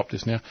just stop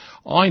this now?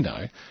 I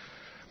know.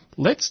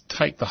 Let's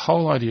take the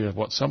whole idea of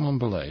what someone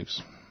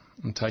believes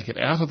and take it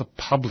out of the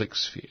public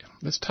sphere.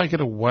 Let's take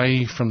it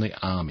away from the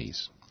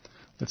armies.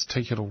 Let's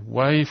take it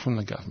away from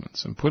the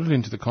governments and put it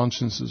into the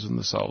consciences and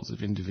the souls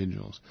of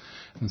individuals.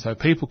 And so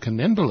people can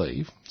then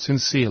believe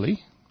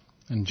sincerely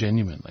and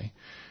genuinely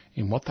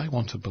in what they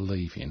want to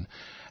believe in,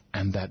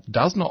 and that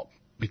does not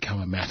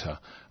become a matter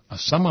of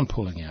someone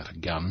pulling out a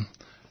gun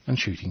and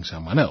shooting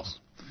someone else.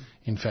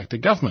 In fact, a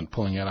government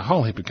pulling out a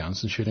whole heap of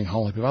guns and shooting a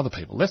whole heap of other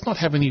people. Let's not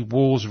have any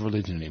wars of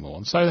religion anymore.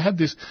 And so they had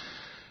this,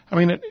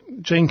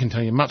 Jean can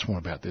tell you much more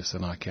about this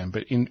than I can,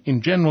 but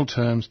in general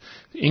terms,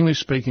 the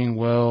English-speaking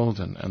world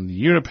and the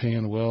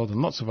European world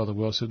and lots of other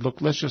worlds said,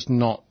 look, let's just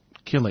not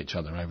kill each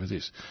other over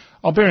this.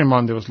 I'll bear in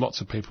mind there was lots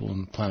of people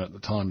on the planet at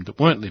the time that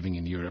weren't living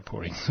in Europe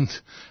or England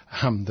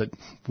that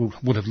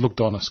would have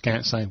looked on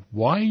askance saying,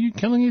 why are you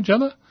killing each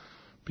other?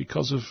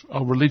 Because of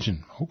our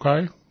religion.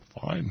 Okay,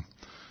 fine.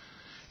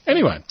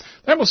 Anyway,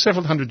 that was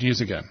several hundred years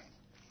ago,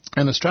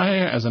 and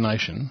Australia as a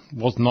nation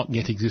was not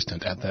yet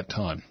existent at that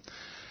time.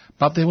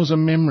 But there was a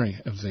memory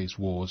of these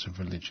wars of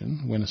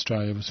religion when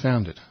Australia was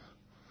founded.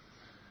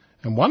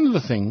 And one of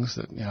the things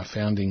that our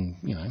founding,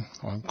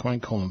 I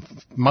quite call them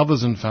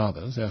mothers and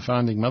fathers, our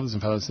founding mothers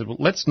and fathers said, well,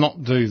 let's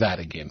not do that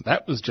again.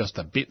 That was just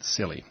a bit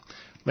silly.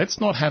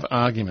 Let's not have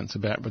arguments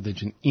about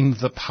religion in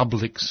the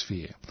public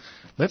sphere.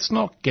 Let's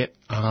not get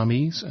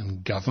armies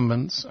and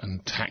governments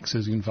and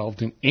taxes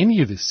involved in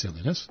any of this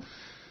silliness,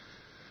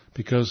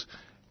 because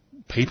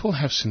people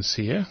have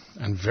sincere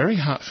and very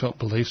heartfelt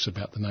beliefs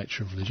about the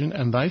nature of religion,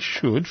 and they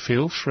should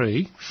feel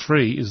free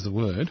is the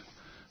word,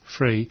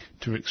 free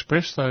to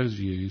express those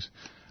views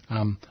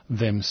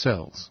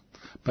themselves,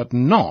 but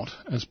not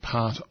as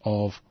part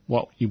of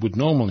what you would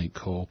normally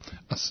call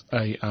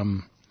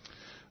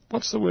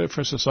what's the word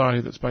for a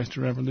society that's based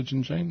around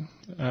religion, Jane?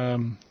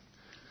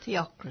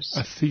 Theocracy.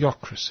 A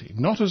theocracy,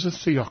 not as a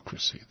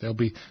theocracy. There'll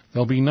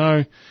be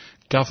no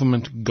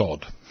government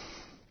god.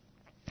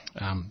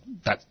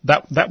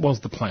 That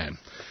was the plan.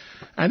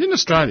 And in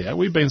Australia,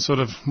 we've been sort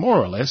of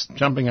more or less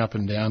jumping up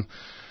and down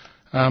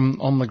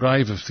on the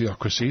grave of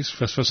theocracies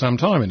for some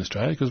time in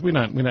Australia, because we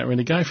don't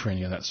really go for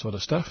any of that sort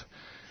of stuff.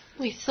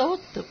 We thought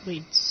that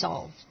we'd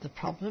solved the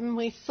problem.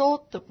 We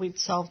thought that we'd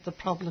solved the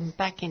problem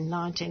back in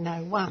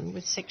 1901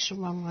 with Section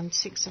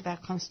 116 of our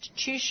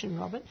Constitution,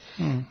 Robert.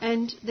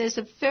 And there's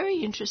a very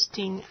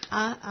interesting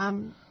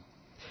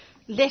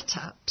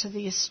letter to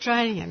the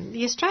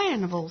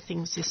Australian of all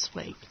things this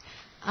week.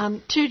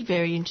 Two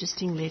very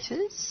interesting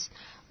letters.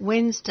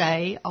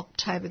 Wednesday,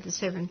 October the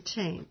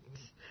 17th.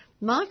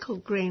 Michael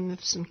Green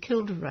of St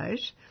Kilda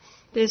wrote,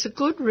 there's a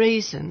good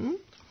reason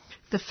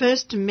the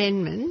First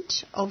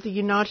Amendment of the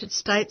United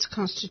States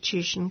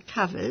Constitution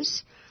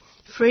covers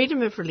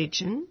freedom of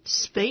religion,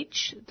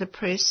 speech, the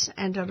press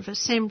and of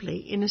assembly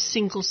in a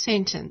single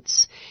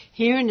sentence.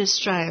 Here in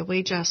Australia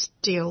we just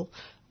deal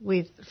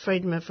with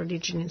freedom of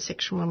religion in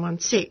Section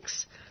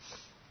 116.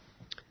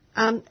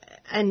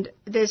 And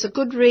there's a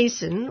good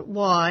reason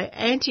why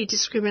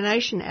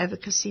anti-discrimination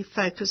advocacy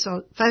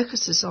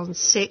focuses on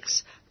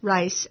sex,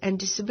 race and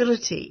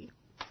disability.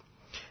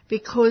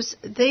 Because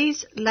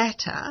these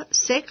latter,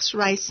 sex,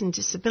 race and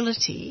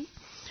disability,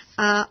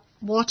 are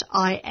what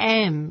I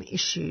am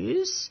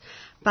issues,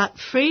 but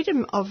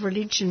freedom of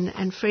religion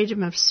and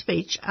freedom of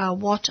speech are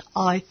what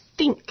I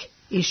think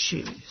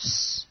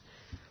issues.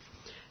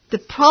 The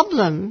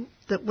problem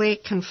that we're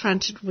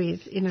confronted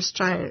with in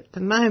Australia at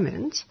the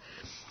moment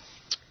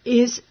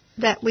is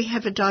that we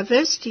have a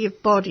diversity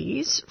of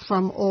bodies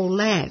from all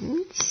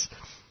lands,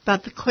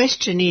 but the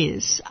question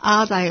is,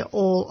 are they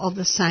all of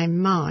the same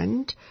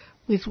mind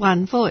with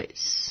one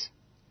voice?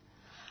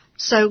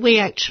 So we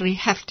actually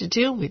have to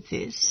deal with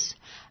this,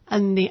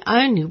 and the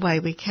only way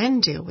we can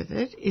deal with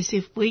it is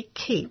if we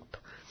keep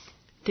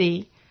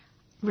the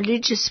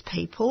religious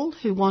people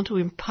who want to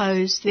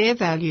impose their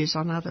values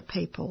on other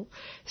people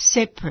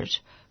separate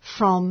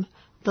from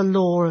the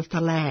law of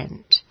the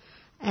land.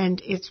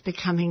 and it's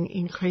becoming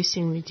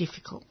increasingly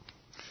difficult.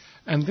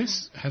 And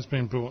this has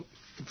been brought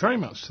very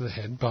much to the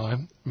head by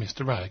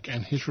Mr. Rake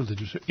and his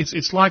religious...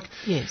 It's like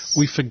Yes.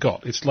 we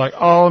forgot. It's like,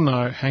 oh,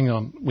 no, hang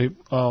on.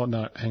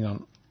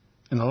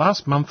 In the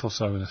last month or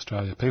so in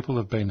Australia, people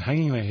have been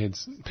hanging their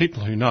heads,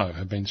 people who know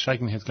have been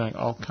shaking their heads going,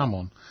 oh, come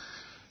on.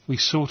 We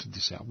sorted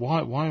this out.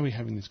 Why are we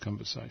having this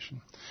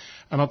conversation?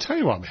 And I'll tell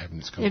you why we're having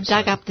this They've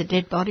conversation. dug up the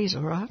dead bodies,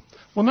 all right?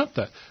 Well, not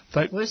that.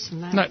 Worse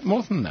than that. No,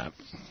 more than that.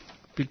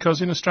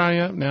 Because in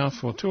Australia now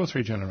for 2 or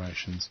 3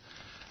 generations,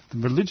 the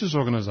religious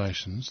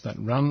organisations that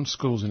run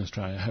schools in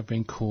Australia have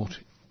been caught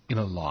in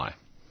a lie.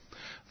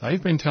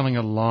 They've been telling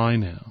a lie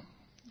now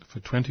for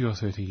 20 or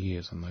 30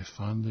 years, and they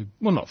finally,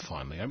 well, not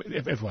finally, I mean,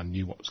 everyone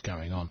knew what was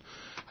going on,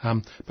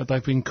 but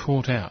they've been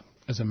caught out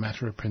as a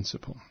matter of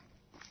principle.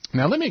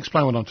 Now, let me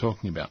explain what I'm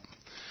talking about.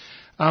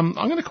 I'm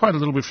going to quote a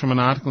little bit from an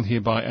article here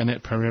by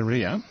Annette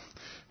Pereira,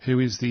 who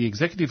is the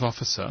Executive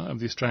Officer of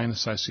the Australian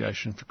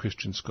Association for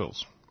Christian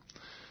Schools.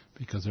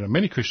 Because there are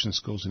many Christian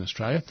schools in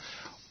Australia,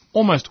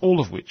 almost all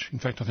of which, in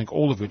fact I think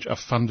all of which, are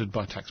funded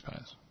by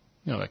taxpayers.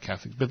 You know, they're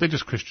Catholic, but they're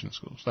just Christian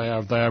schools. They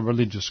are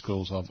religious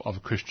schools of a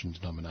Christian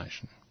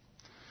denomination.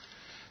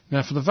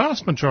 Now, for the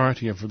vast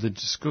majority of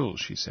religious schools,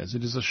 she says,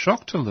 it is a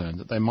shock to learn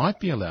that they might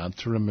be allowed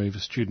to remove a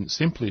student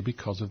simply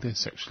because of their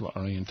sexual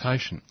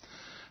orientation.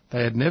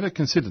 They had never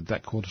considered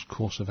that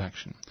course of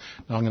action.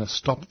 Now, I'm going to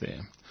stop there,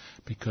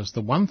 because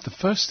the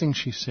first thing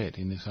she said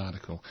in this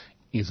article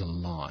is a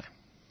lie.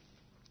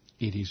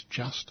 It is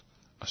just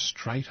a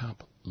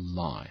straight-up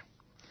lie.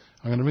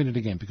 I'm going to read it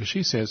again, because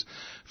she says,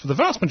 for the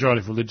vast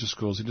majority of religious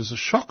schools, it is a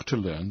shock to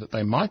learn that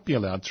they might be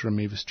allowed to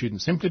remove a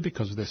student simply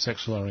because of their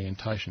sexual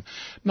orientation.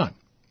 No.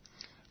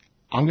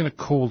 I'm going to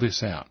call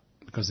this out,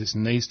 because this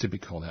needs to be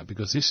called out,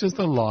 because this is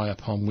the lie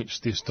upon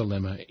which this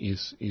dilemma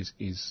is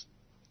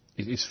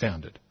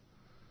founded.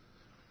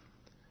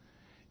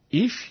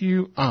 If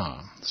you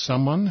are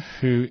someone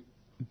who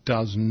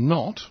does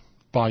not,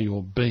 by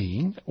your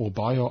being or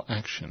by your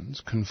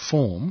actions,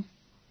 conform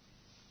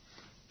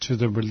to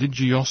the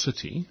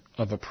religiosity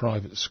of a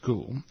private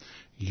school,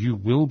 you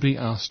will be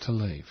asked to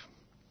leave.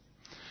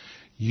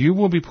 You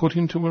will be put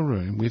into a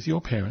room with your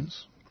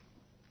parents,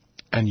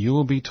 and you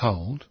will be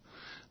told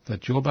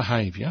that your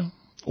behaviour,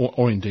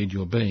 or indeed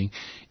your being,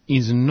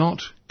 is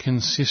not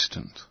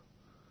consistent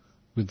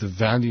with the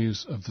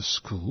values of the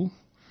school,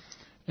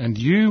 and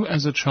you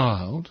as a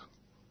child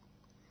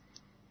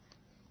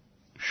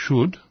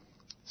should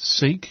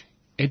seek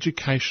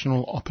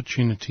educational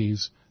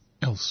opportunities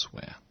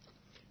elsewhere.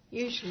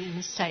 Usually in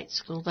a state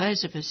school,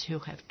 those of us who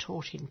have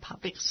taught in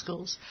public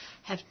schools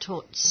have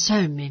taught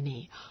so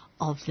many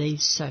of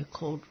these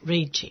so-called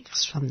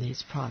rejects from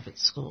these private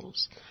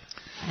schools.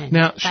 And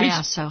now, they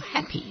are so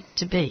happy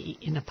to be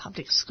in a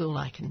public school,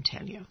 I can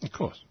tell you. Of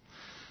course.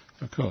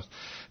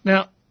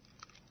 Now,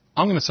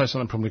 I'm going to say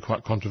something probably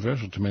quite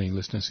controversial to many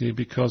listeners here,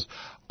 because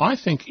I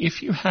think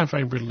if you have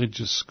a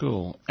religious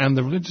school, and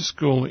the religious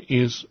school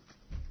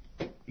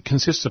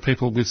consists of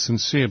people with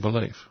sincere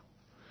belief,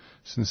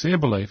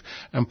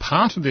 and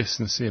part of their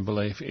sincere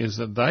belief is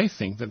that they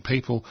think that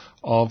people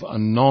of a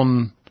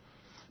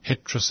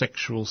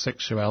non-heterosexual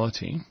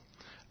sexuality,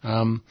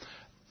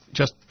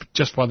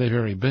 just by their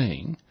very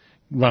being,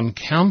 run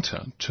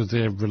counter to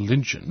their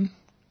religion,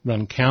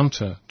 run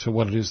counter to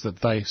what it is that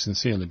they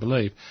sincerely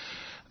believe,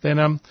 then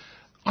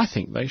I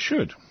think they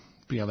should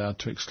be allowed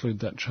to exclude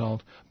that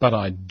child. But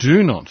I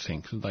do not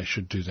think that they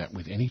should do that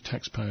with any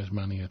taxpayers'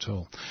 money at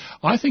all.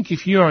 I think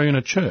if you are in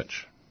a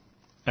church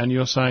and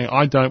you're saying,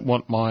 I don't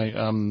want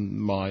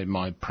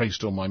my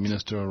priest or my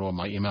minister or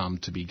my imam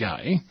to be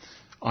gay,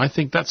 I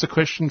think that's a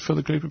question for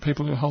the group of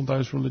people who hold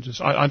those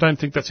religious... I don't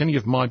think that's any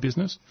of my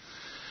business,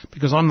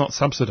 because I'm not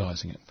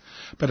subsidising it.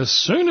 But as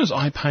soon as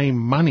I pay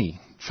money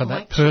for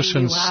that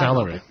person's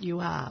salary... Robert, you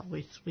are,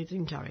 with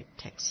indirect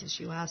taxes,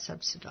 you are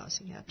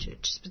subsidising our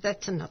churches, but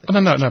that's another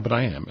question. question. No, but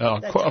I am.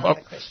 That's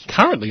another question.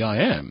 Currently I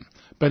am.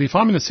 But if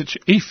I'm in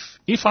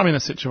a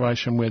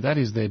situation where that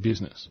is their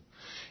business,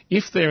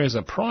 if there is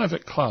a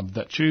private club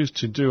that choose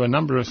to do a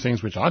number of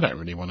things which I don't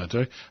really want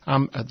to do,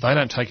 they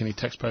don't take any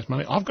taxpayers'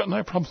 money, I've got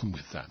no problem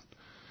with that.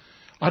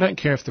 I don't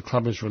care if the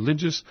club is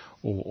religious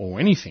or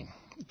anything.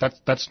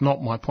 That's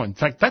not my point. In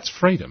fact, that's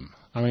freedom.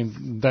 I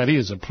mean, that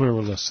is a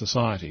pluralist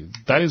society.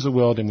 That is a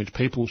world in which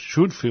people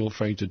should feel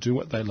free to do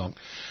what they like,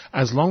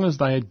 as long as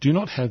they do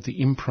not have the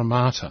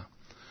imprimatur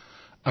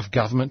of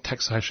government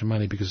taxation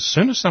money. Because as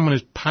soon as someone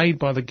is paid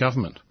by the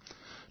government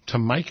to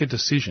make a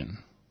decision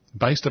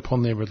based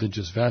upon their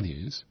religious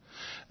values,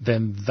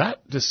 then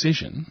that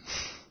decision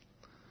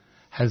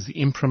has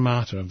the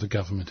imprimatur of the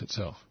government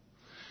itself.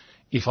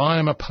 If I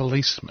am a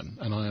policeman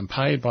and I am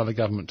paid by the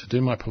government to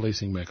do my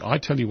policing work, I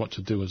tell you what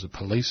to do as a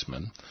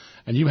policeman,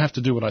 and you have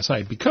to do what I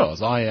say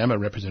because I am a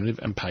representative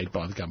and paid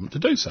by the government to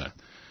do so.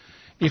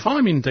 If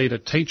I'm indeed a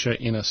teacher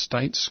in a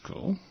state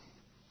school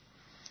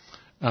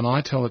and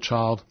I tell a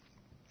child,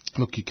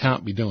 look, you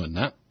can't be doing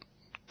that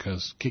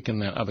because kicking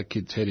that other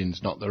kid's head in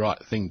is not the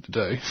right thing to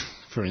do,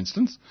 for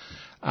instance,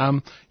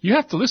 you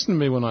have to listen to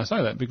me when I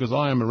say that, because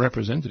I am a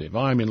representative.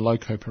 I am in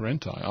loco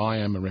parenti. I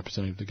am a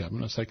representative of the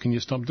government. I say, can you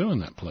stop doing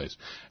that, please?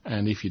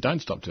 And if you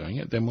don't stop doing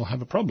it, then we'll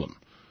have a problem.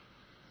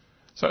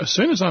 So as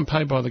soon as I'm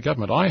paid by the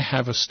government, I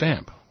have a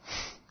stamp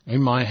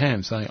in my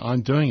hand saying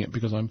I'm doing it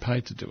because I'm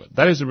paid to do it.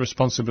 That is a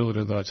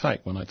responsibility that I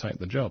take when I take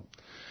the job.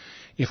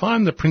 If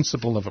I'm the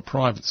principal of a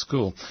private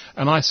school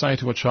and I say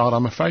to a child,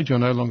 I'm afraid you're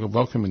no longer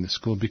welcome in this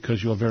school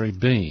because your very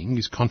being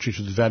is contrary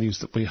to the values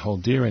that we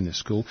hold dear in this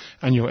school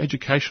and your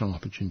educational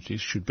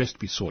opportunities should best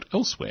be sought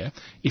elsewhere,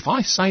 if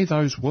I say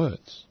those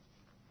words,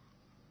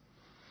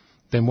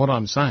 then what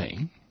I'm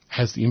saying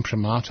has the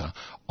imprimatur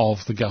of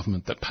the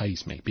government that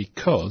pays me,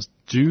 because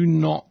do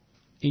not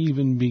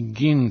even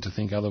begin to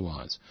think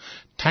otherwise.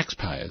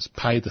 Taxpayers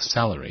pay the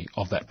salary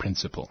of that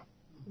principal.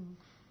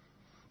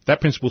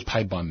 That principal is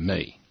paid by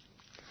me.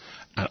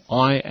 And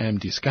I am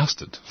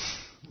disgusted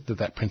that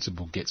that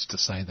principal gets to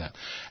say that.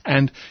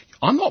 And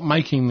I'm not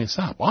making this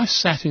up. I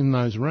sat in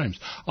those rooms.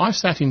 I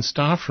sat in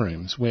staff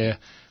rooms where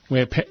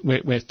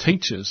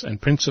teachers and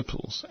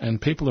principals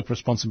and people of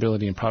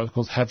responsibility in private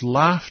schools have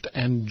laughed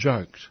and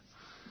joked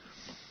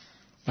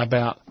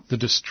about the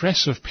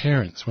distress of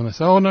parents when they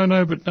say,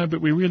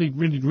 but we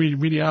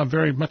really are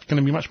very much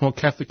going to be much more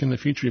Catholic in the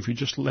future if you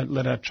just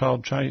let our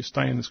child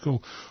stay in the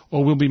school,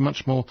 or we'll be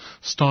much more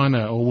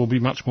Steiner, or we'll be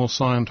much more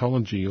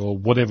Scientology, or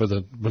whatever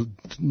the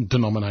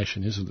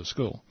denomination is of the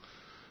school.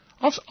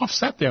 I've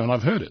sat there and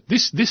I've heard it.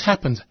 This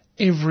happens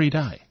every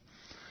day.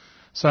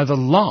 So the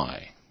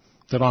lie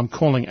that I'm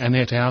calling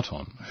Annette out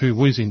on,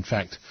 who is in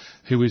fact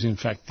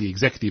the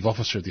executive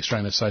officer of the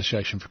Australian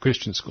Association for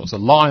Christian Schools, the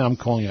lie I'm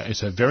calling her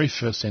is her very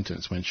first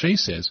sentence when she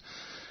says,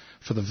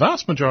 for the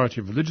vast majority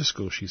of religious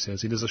schools, she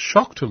says, it is a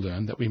shock to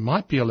learn that we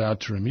might be allowed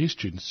to remove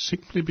students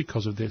simply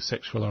because of their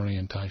sexual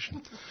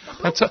orientation.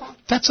 That's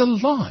a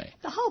lie.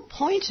 The whole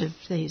point of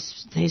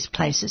these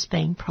places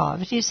being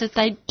private is that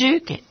they do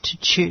get to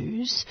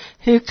choose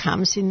who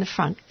comes in the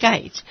front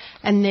gate.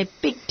 And the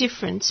big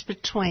difference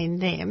between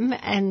them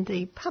and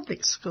the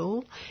public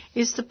school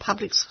is the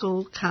public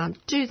school can't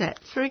do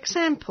that. For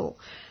example,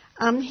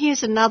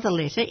 here's another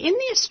letter in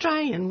the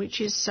Australian, which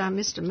is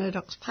Mr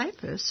Murdoch's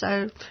paper,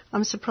 so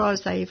I'm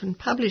surprised they even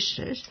published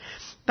it.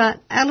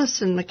 But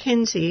Alison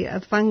Mackenzie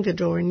of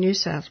Bungadore in New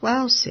South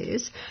Wales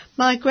says,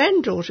 my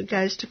granddaughter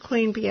goes to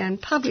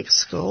Queanbeyan Public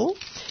School.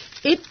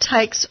 It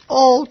takes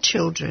all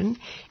children,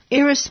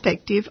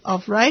 irrespective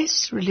of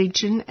race,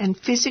 religion and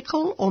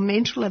physical or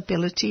mental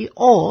ability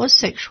or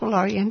sexual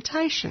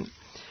orientation.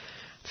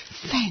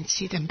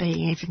 Fancy them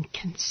being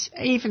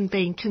even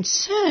being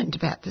concerned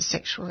about the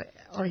sexual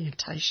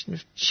orientation of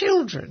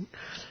children.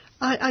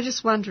 I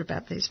just wonder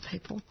about these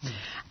people.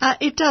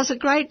 It does a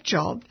great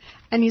job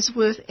and is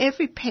worth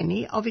every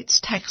penny of its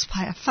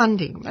taxpayer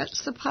funding.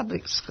 That's the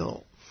public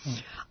school.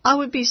 I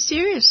would be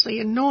seriously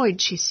annoyed,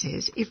 she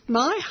says, if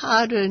my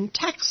hard-earned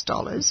tax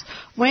dollars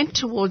went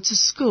towards a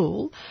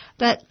school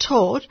that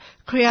taught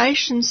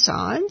creation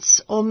science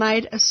or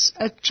made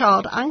a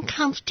child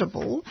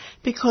uncomfortable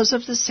because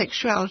of the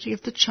sexuality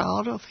of the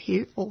child of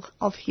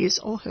his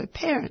or her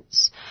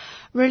parents.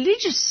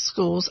 Religious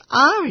schools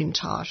are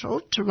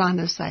entitled to run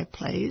as they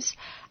please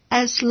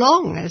as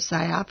long as they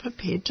are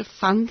prepared to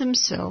fund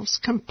themselves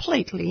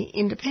completely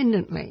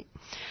independently.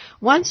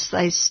 Once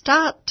they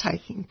start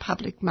taking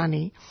public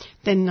money,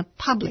 then the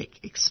public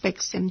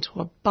expects them to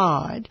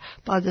abide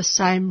by the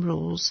same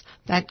rules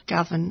that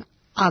govern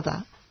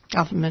other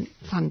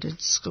government-funded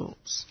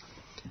schools.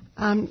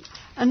 And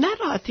that,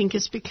 I think,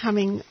 is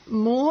becoming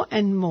more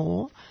and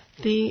more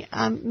the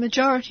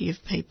majority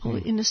of people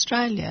in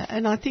Australia.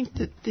 And I think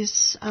that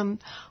this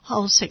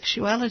whole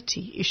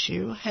sexuality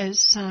issue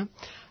has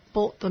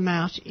brought them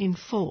out in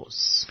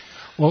force.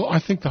 Well, I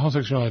think the whole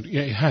sexuality,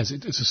 it has.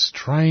 It's a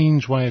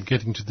strange way of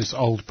getting to this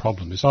old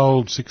problem, this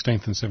old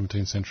 16th and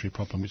 17th century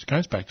problem, which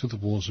goes back to the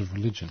wars of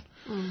religion.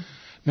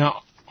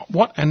 Now,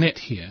 what Annette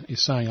here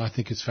is saying, I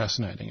think, is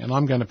fascinating, and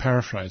I'm going to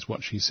paraphrase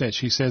what she said.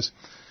 She says,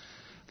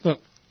 look,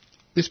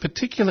 this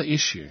particular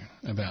issue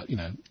about,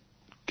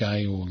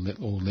 gay or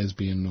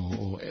lesbian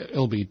or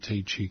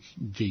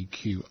LGBTQI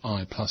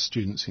plus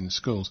students in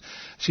schools,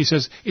 she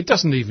says it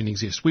doesn't even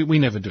exist. We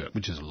never do it,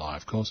 which is a lie,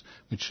 of course,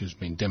 which has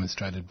been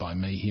demonstrated by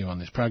me here on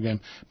this program.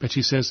 But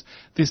she says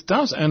this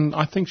does, and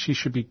I think she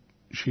should be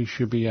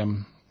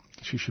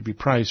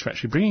praised for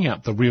actually bringing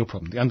out the real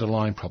problem, the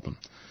underlying problem.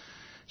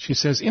 She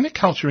says, in a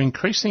culture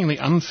increasingly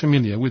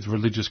unfamiliar with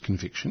religious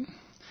conviction,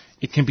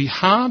 it can be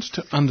hard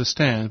to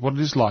understand what it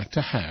is like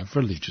to have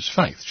religious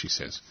faith, she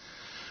says.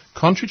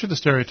 Contrary to the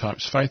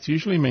stereotypes, faith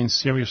usually means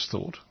serious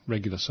thought,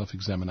 regular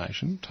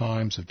self-examination,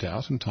 times of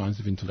doubt and times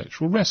of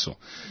intellectual wrestle.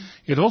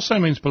 It also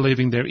means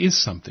believing there is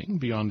something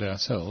beyond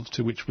ourselves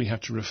to which we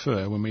have to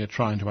refer when we are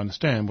trying to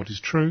understand what is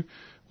true,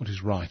 what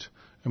is right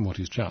and what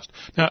is just.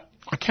 Now,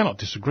 I cannot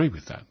disagree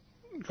with that.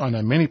 I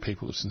know many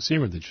people of sincere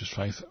religious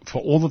faith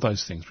for all of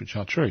those things which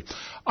are true.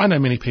 I know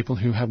many people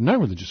who have no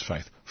religious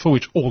faith for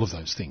which all of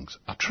those things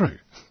are true.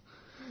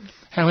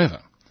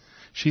 However,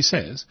 she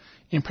says,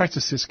 in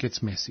practice this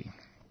gets messy.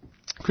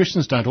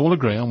 Christians don't all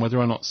agree on whether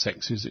or not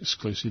sex is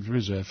exclusively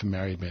reserved for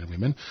married men and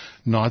women.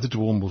 Neither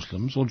do all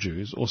Muslims or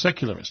Jews or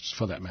secularists,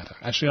 for that matter.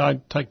 Actually, I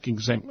take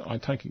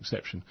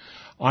exception.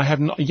 I have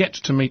not yet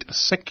to meet a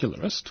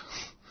secularist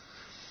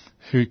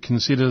who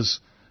considers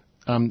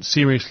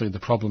seriously the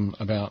problem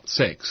about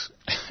sex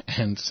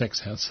and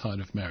sex outside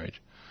of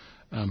marriage.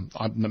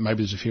 Maybe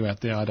there's a few out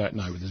there, I don't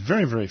know, but there's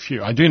very, very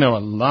few. I do know a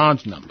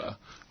large number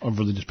of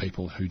religious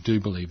people who do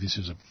believe this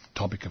is a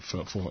topic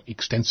for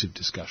extensive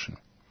discussion.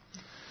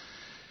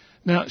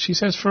 Now, she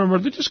says, for a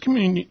religious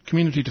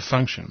community to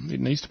function, it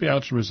needs to be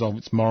able to resolve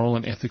its moral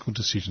and ethical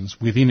decisions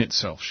within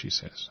itself, she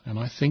says. And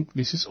I think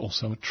this is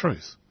also a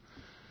truth.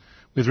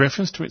 With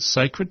reference to its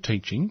sacred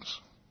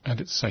teachings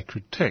and its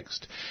sacred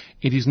text,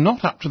 it is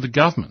not up to the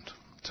government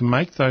to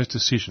make those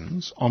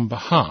decisions on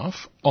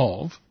behalf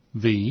of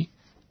the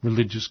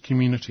religious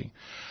community.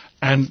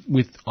 And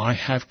I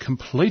have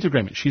complete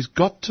agreement. She's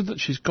got to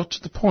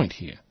the point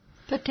here.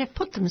 But they've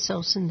put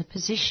themselves in the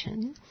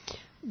position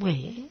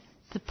where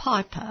the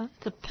piper,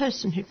 the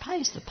person who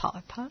pays the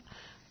piper,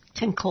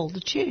 can call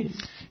the tune.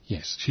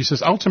 Yes. She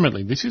says,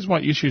 ultimately, this is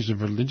why issues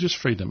of religious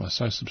freedom are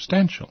so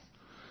substantial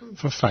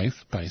for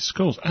faith-based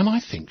schools. And I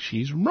think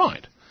she's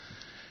right.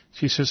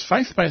 She says,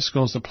 faith-based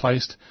schools are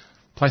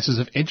places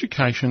of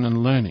education and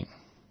learning.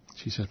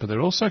 She says, but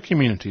they're also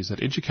communities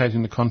that educate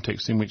in the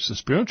context in which the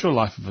spiritual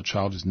life of a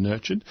child is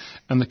nurtured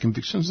and the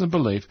convictions and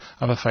belief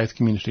of a faith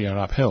community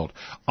are upheld.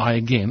 I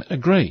again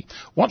agree.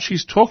 What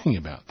she's talking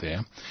about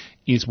there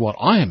is what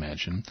I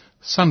imagine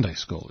Sunday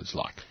school is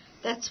like.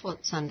 That's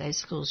what Sunday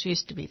schools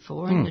used to be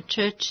for, and the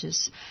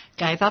churches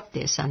gave up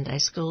their Sunday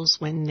schools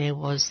when there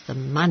was the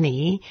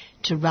money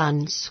to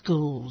run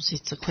schools.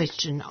 It's a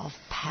question of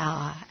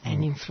power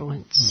and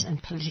influence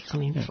and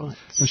political influence.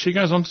 Yeah. And she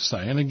goes on to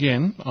say, and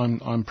again,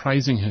 I'm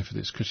praising her for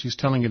this because she's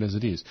telling it as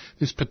it is,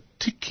 this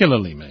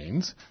particularly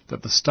means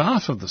that the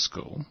staff of the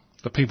school,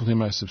 the people who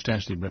most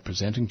substantially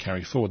represent and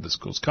carry forward the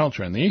school's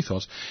culture and the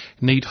ethos,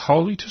 need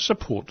wholly to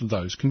support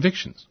those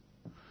convictions.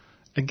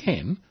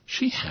 Again,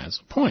 she has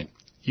a point.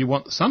 You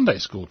want the Sunday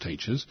school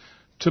teachers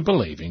to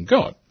believe in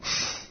God.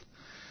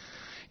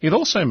 It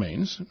also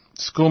means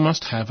school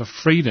must have a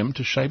freedom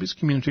to shape its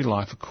community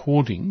life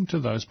according to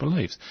those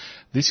beliefs.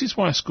 This is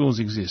why schools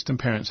exist and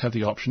parents have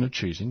the option of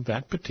choosing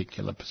that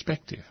particular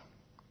perspective.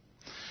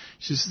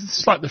 She says,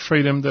 it's like the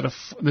freedom that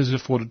is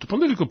afforded to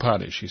political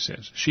parties, she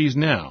says. She's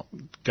now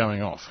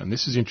going off, and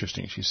this is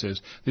interesting, she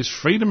says, this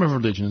freedom of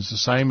religion is the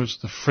same as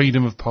the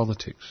freedom of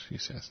politics, she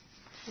says.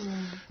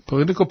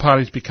 Political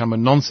parties become a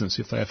nonsense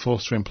if they are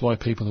forced to employ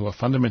people who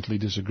fundamentally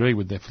disagree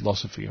with their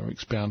philosophy or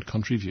expound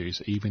contrary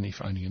views, even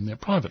if only in their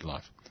private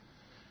life.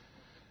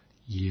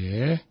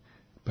 Yeah,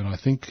 but I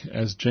think,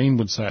 as Jean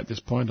would say at this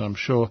point, I'm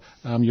sure,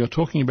 you're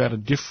talking about a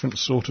different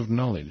sort of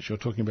knowledge. You're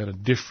talking about a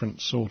different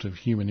sort of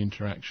human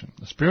interaction.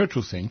 The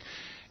spiritual thing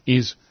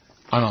is,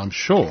 and I'm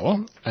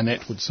sure,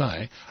 Annette would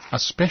say, a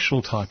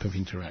special type of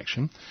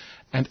interaction,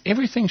 and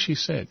everything she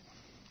said,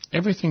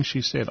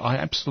 I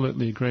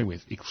absolutely agree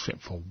with,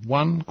 except for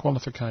one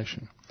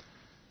qualification.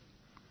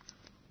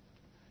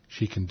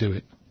 She can do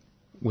it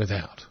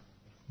without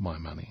my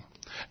money.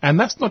 And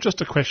that's not just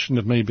a question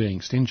of me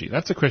being stingy.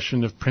 That's a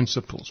question of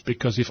principles.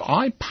 Because if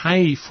I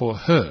pay for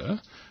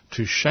her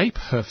to shape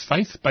her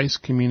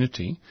faith-based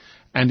community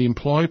and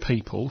employ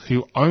people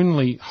who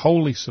only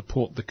wholly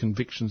support the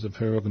convictions of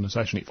her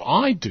organisation, if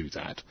I do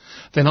that,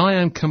 then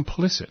I am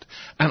complicit.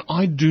 And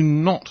I do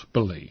not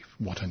believe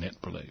what Annette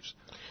believes.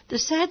 The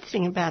sad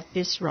thing about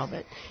this,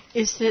 Robert,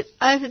 is that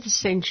over the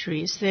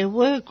centuries there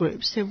were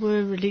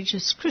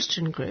religious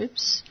Christian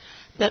groups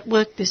that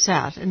worked this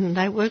out, and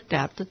they worked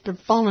out that the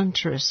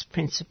voluntarist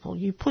principle,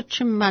 you put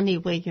your money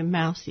where your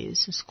mouth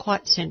is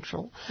quite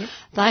central. Yep.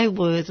 They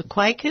were the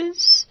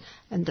Quakers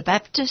and the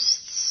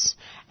Baptists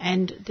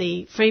and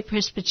the Free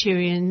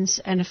Presbyterians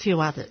and a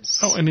few others.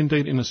 Oh, and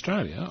indeed in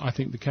Australia, I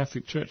think the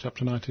Catholic Church up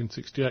to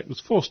 1968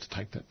 was forced to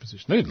take that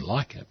position. They didn't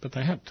like it, but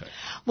they had to.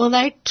 Well,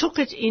 they took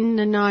it in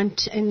the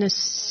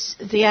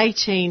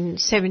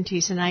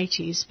 1870s and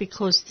 80s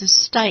because the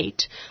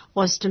state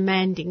was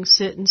demanding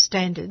certain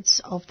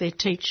standards of their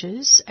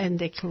teachers and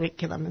their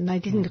curriculum, and they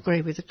didn't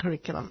agree with the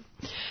curriculum.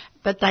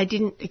 But they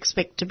didn't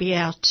expect to be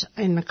out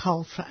in the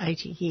cold for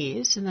 80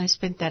 years, and they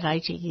spent that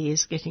 80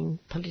 years getting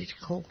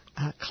political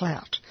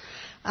clout.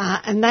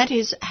 And that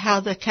is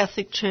how the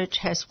Catholic Church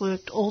has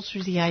worked all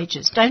through the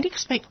ages. Don't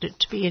expect it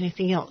to be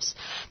anything else.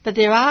 But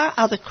there are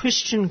other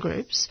Christian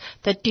groups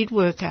that did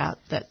work out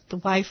that the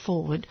way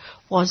forward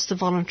was the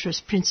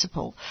voluntarist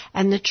principle.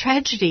 And the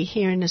tragedy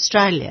here in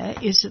Australia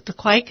is that the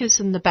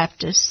Quakers and the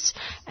Baptists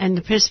and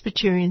the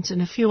Presbyterians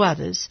and a few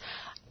others,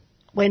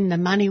 when the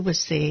money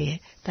was there,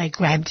 they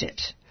grabbed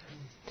it.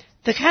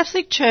 The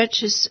Catholic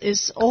Church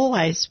has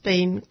always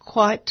been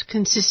quite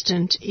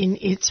consistent in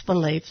its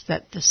belief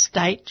that the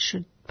state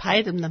should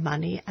pay them the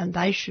money and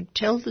they should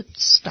tell the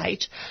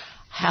state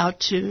how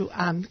to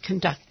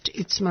conduct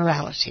its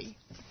morality.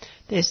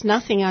 There's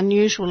nothing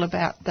unusual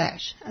about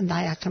that, and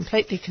they are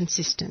completely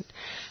consistent.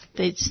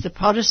 It's the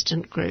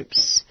Protestant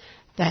groups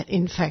that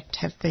in fact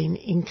have been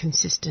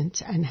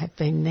inconsistent and have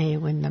been there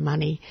when the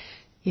money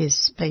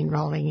is been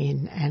rolling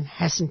in and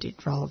hasn't it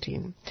rolled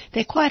in.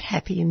 They're quite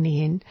happy in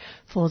the end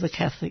for the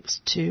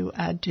Catholics to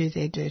do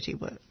their dirty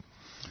work.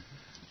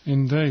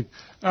 Indeed.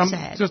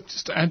 Sad.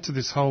 Just to add to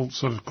this whole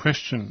sort of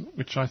question,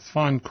 which I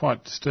find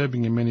quite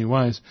disturbing in many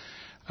ways,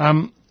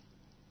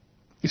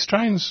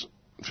 Australians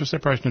for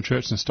Separation of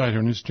Church and State are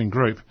an interesting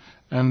group,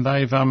 and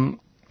they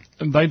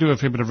do a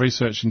fair bit of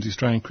research into the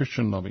Australian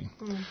Christian Lobby.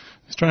 The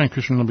Australian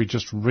Christian Lobby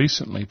just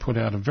recently put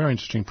out a very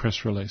interesting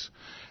press release,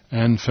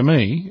 and for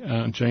me,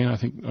 Jean, I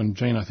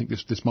think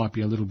this might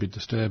be a little bit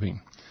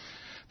disturbing.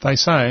 They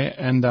say,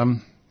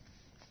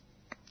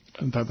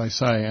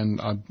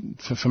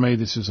 for me,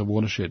 this is a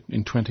watershed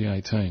in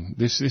 2018.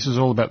 This is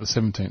all about the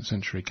 17th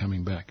century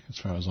coming back, as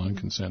far as I'm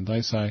concerned.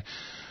 They say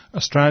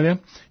Australia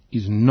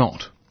is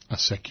not a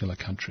secular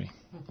country.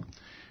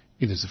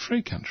 It is a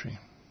free country.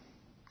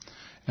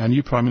 Our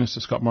new Prime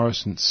Minister, Scott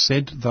Morrison,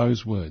 said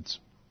those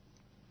words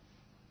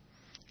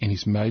in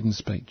his maiden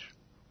speech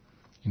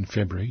in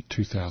February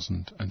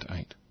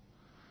 2008.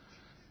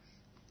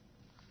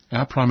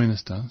 Our Prime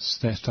Minister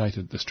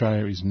stated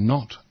Australia is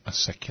not a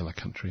secular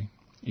country.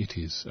 It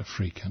is a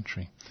free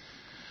country.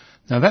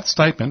 Now, that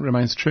statement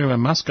remains true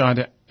and must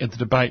guide the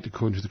debate,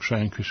 according to the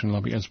Australian Christian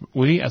Lobby, as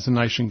we as a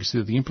nation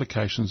consider the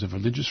implications of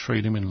religious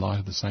freedom in light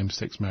of the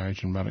same-sex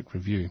marriage and Ruddock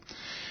Review.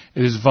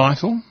 It is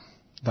vital,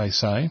 they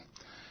say,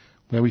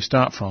 where we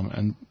start from,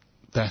 and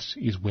that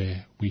is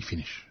where we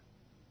finish.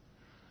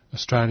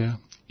 Australia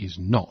is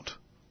not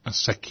a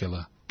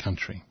secular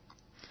country.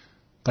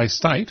 They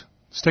state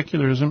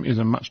secularism is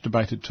a much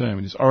debated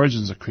term. Its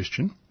origins are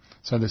Christian,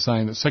 so they're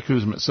saying that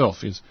secularism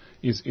itself is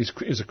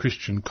a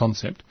Christian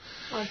concept.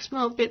 Well, it's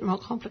a bit more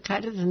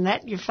complicated than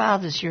that. Your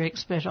father's your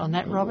expert on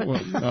that, Robert.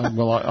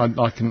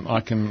 I can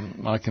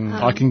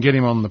get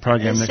him on the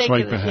program next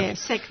week, perhaps. Yeah,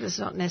 secular is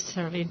not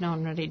necessarily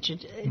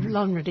non-religious,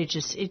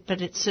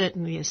 but it's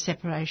certainly a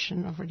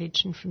separation of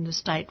religion from the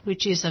state,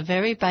 which is a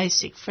very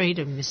basic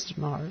freedom, Mr.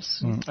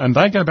 Morris. And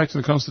they go back to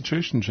the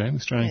Constitution, Jane, the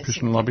Australian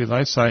Christian Lobby.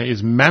 They say it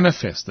is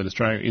manifest that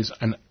Australia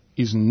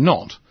is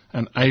not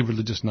an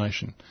a-religious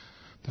nation.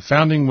 The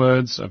founding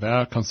words of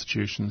our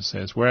Constitution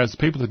says, whereas the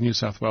people of New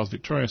South Wales,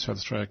 Victoria, South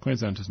Australia,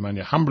 Queensland and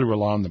Tasmania humbly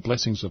rely on the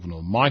blessings of an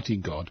almighty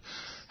God,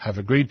 have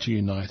agreed to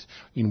unite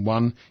in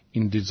one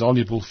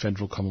indissoluble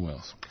federal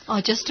commonwealth.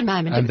 Oh, just a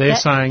moment. And they're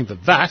saying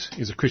that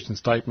is a Christian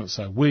statement,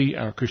 so we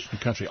are a Christian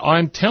country.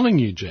 I'm telling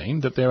you,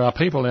 Jean, that there are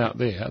people out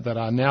there that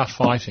are now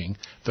fighting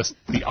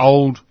the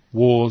old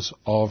wars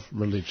of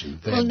religion.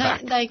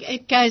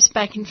 It goes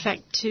back, in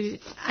fact, to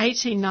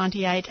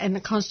 1898 and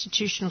the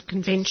Constitutional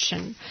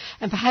Convention,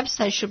 and perhaps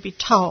they should be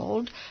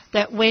told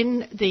that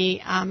when the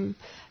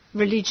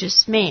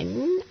religious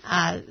men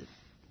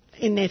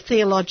in their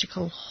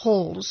theological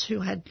halls who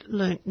had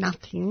learnt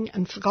nothing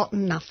and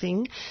forgotten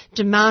nothing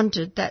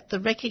demanded that the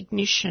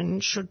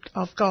recognition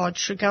of God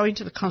should go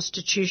into the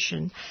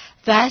Constitution,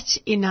 that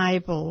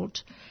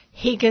enabled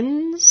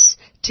Higgins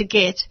to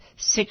get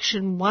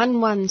Section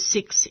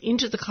 116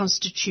 into the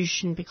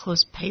Constitution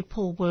because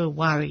people were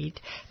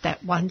worried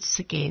that once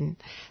again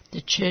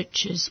the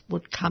churches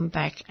would come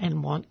back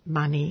and want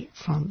money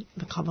from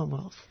the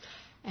Commonwealth.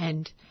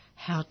 And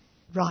how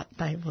right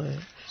they were.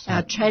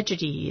 Our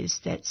tragedy is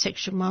that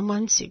Section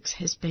 116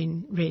 has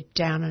been read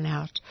down and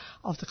out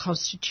of the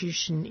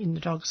Constitution in the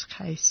Dogs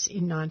case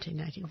in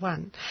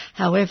 1981.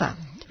 However,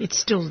 it's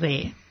still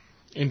there.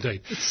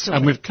 Indeed.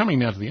 We're coming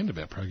now to the end of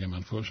our program,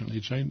 unfortunately,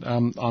 Jane.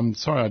 I'm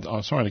sorry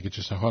to get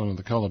you so hot on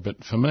the collar,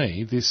 but for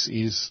me, this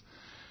is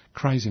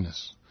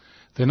craziness.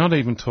 They're not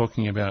even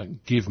talking about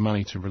give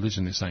money to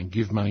religion. They're saying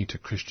give money to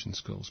Christian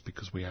schools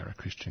because we are a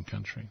Christian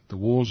country. The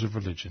wars of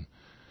religion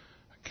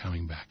are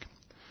coming back.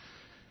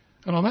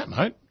 And on that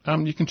note,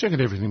 you can check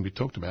out everything we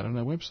talked about on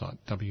our website,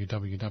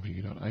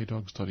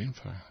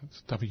 www.adogs.info.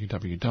 It's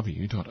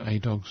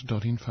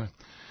www.adogs.info.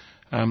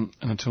 And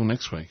until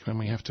next week, when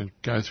we have to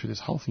go through this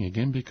whole thing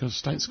again, because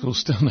state schools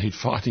still need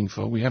fighting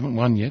for. We haven't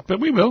won yet,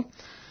 but we will.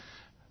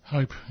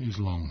 Hope is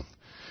long.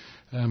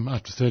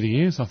 After 30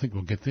 years, I think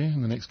we'll get there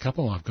in the next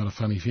couple. I've got a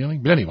funny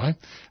feeling. But anyway,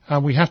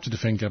 we have to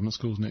defend government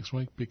schools next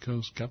week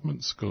because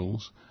government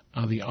schools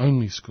are the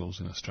only schools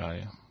in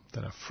Australia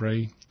that are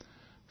free,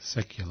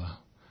 secular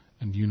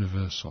and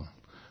universal.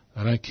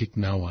 They don't kick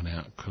no one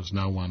out because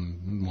no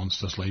one wants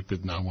to sleep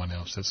with no one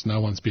else. That's no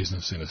one's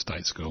business in a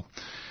state school.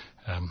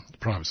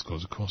 Private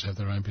schools, of course, have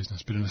their own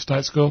business. But in a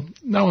state school,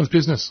 no one's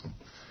business.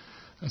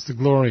 That's the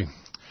glory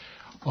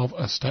of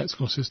a state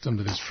school system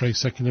that is free,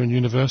 secular and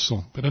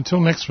universal. But until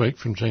next week,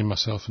 from Jean,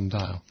 myself and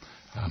Dale,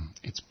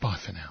 it's bye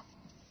for now.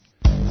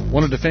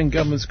 Want to defend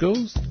government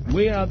schools?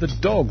 We are the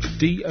Dogs,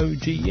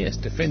 D-O-G-S,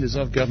 Defenders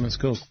of Government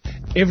Schools.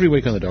 Every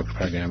week on the Dogs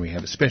program we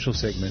have a special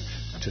segment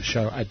to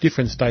show a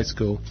different state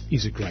school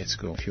is a great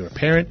school. If you're a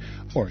parent,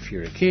 or if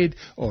you're a kid,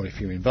 or if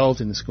you're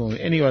involved in the school in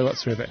any way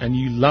whatsoever and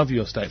you love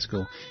your state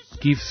school,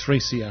 give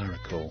 3CR a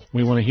call.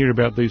 We want to hear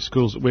about these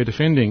schools that we're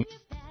defending.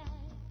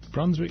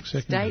 Brunswick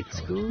Secondary State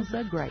College. schools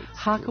are great.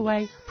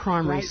 Harkaway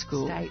Primary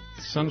School.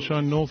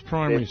 Sunshine North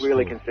Primary They're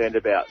really School. concerned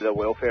about the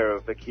welfare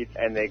of the kids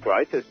and their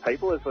growth as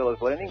people as well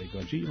as learning.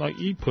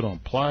 You put on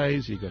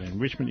plays, you've got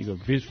enrichment, you've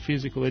got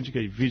physical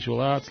education,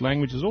 visual arts,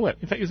 languages, all that.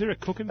 In fact, is there a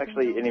cooking?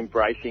 Actually, an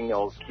embracing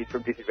of kids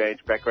from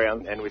disadvantaged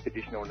backgrounds and with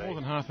additional needs. More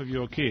than half of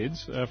your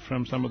kids are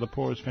from some of the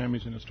poorest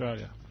families in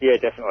Australia. Yeah,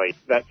 definitely.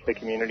 That's the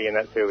community and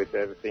that's who we're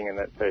servicing and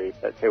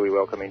that's who we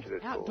welcome into the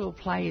school. Outdoor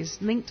play is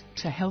linked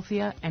to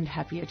healthier and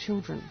happier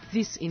children.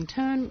 This, in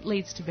turn,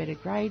 leads to better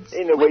grades.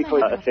 In the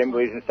weekly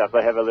assemblies and stuff,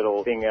 they have a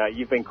little thing,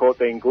 you've been caught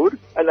being good,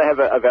 and they have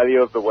a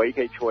value of the week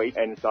each week,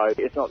 and so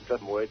it's not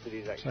just words, it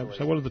is actually...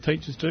 So what do the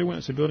teachers do when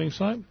it's a building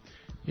site?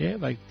 Yeah,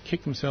 they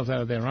kick themselves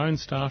out of their own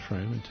staff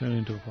room and turn it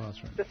into a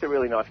classroom. Just a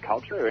really nice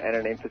culture and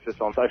an emphasis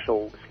on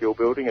social skill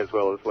building as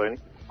well as learning.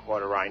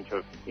 Quite a range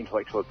of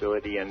intellectual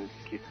ability and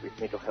kids with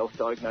mental health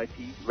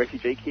diagnoses.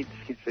 Refugee kids,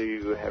 kids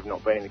who have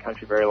not been in the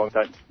country very long,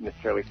 don't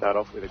necessarily start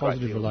off with a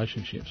Positive great deal.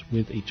 relationships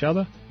with each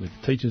other, with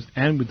teachers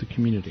and with the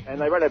community. And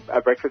they run a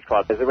breakfast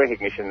club. There's a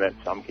recognition that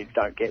some kids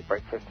don't get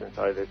breakfast and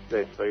so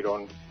there's food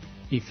on.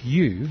 If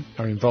you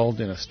are involved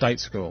in a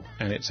state school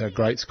and it's a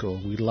great school,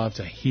 we'd love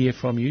to hear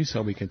from you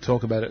so we can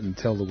talk about it and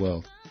tell the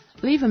world.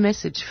 Leave a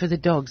message for the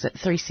dogs at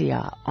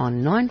 3CR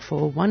on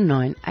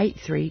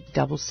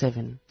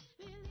 94198377.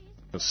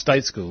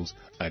 State schools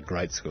are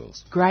great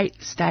schools.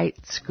 Great state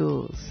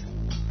schools.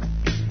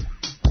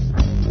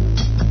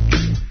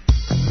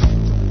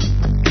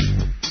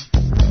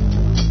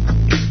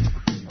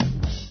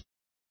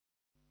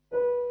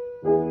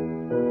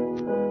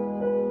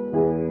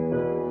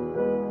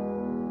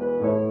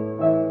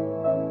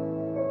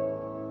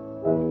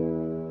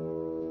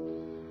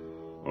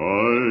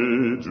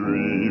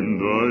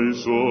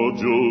 Saw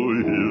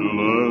Joe here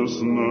last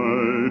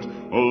night,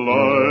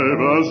 alive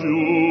as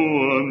you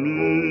and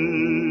me.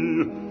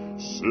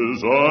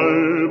 Says I,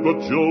 but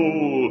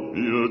Joe,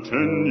 you're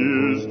 10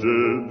 years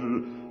dead.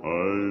 I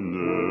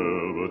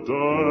never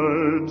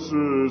died,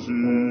 says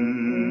he.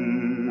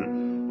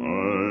 I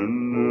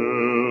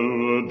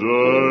never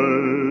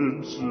died,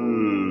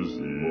 says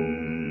he.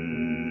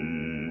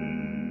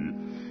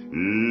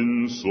 In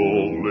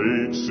Salt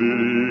Lake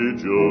City,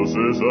 Joe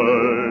says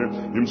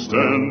I'm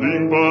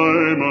standing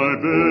by my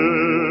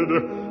bed.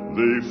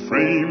 They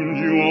framed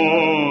you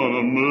on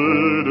a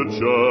murder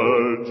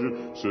charge,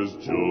 says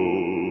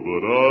Joe,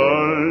 but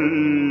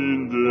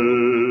I'm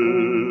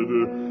dead.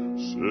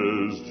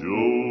 Says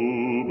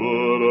Joe,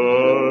 but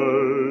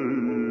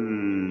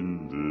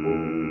I'm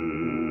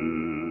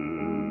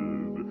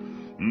dead.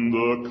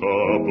 The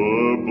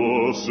copper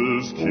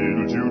bosses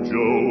killed you,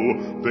 Joe.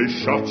 They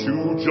shot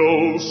you,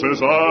 Joe, says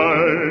I.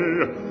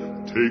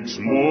 Takes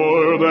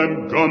more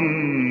than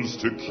guns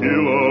to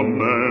kill a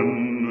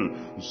man,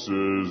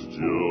 says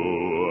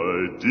Joe, I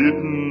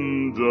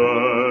didn't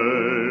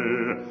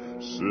die,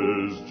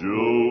 says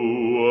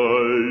Joe, I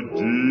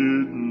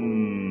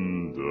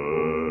didn't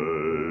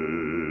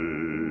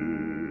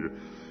die.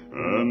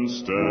 And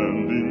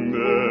standing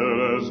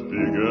there as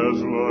big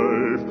as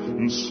life,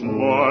 and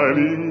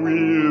smiling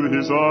with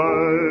his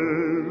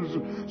eyes,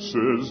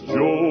 says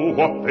Joe,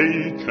 what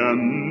they can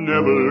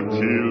never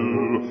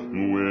kill,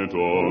 went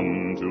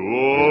on to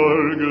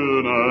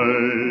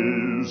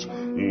organize,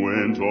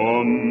 went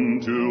on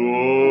to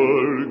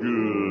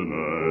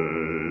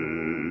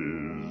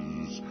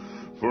organize.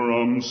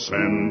 From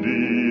San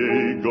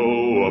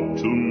Diego up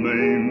to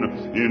Maine,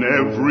 in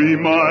every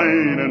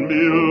mine and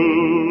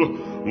mill,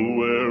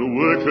 where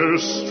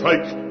workers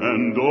strike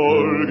and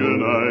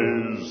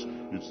organize,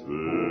 it's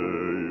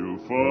there you'll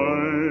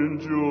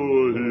find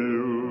your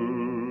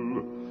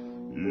hill.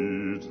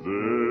 It's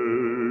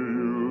there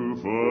you'll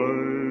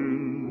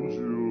find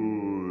your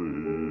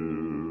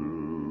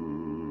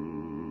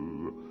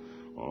hill.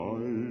 I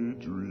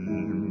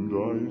dreamed I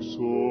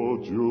saw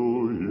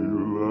Joe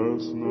here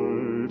last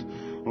night,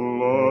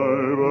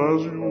 alive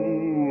as you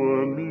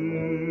and me.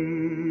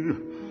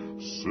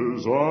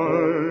 Says I,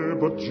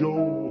 but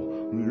Joe,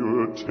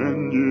 you're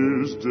 10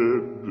 years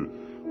dead.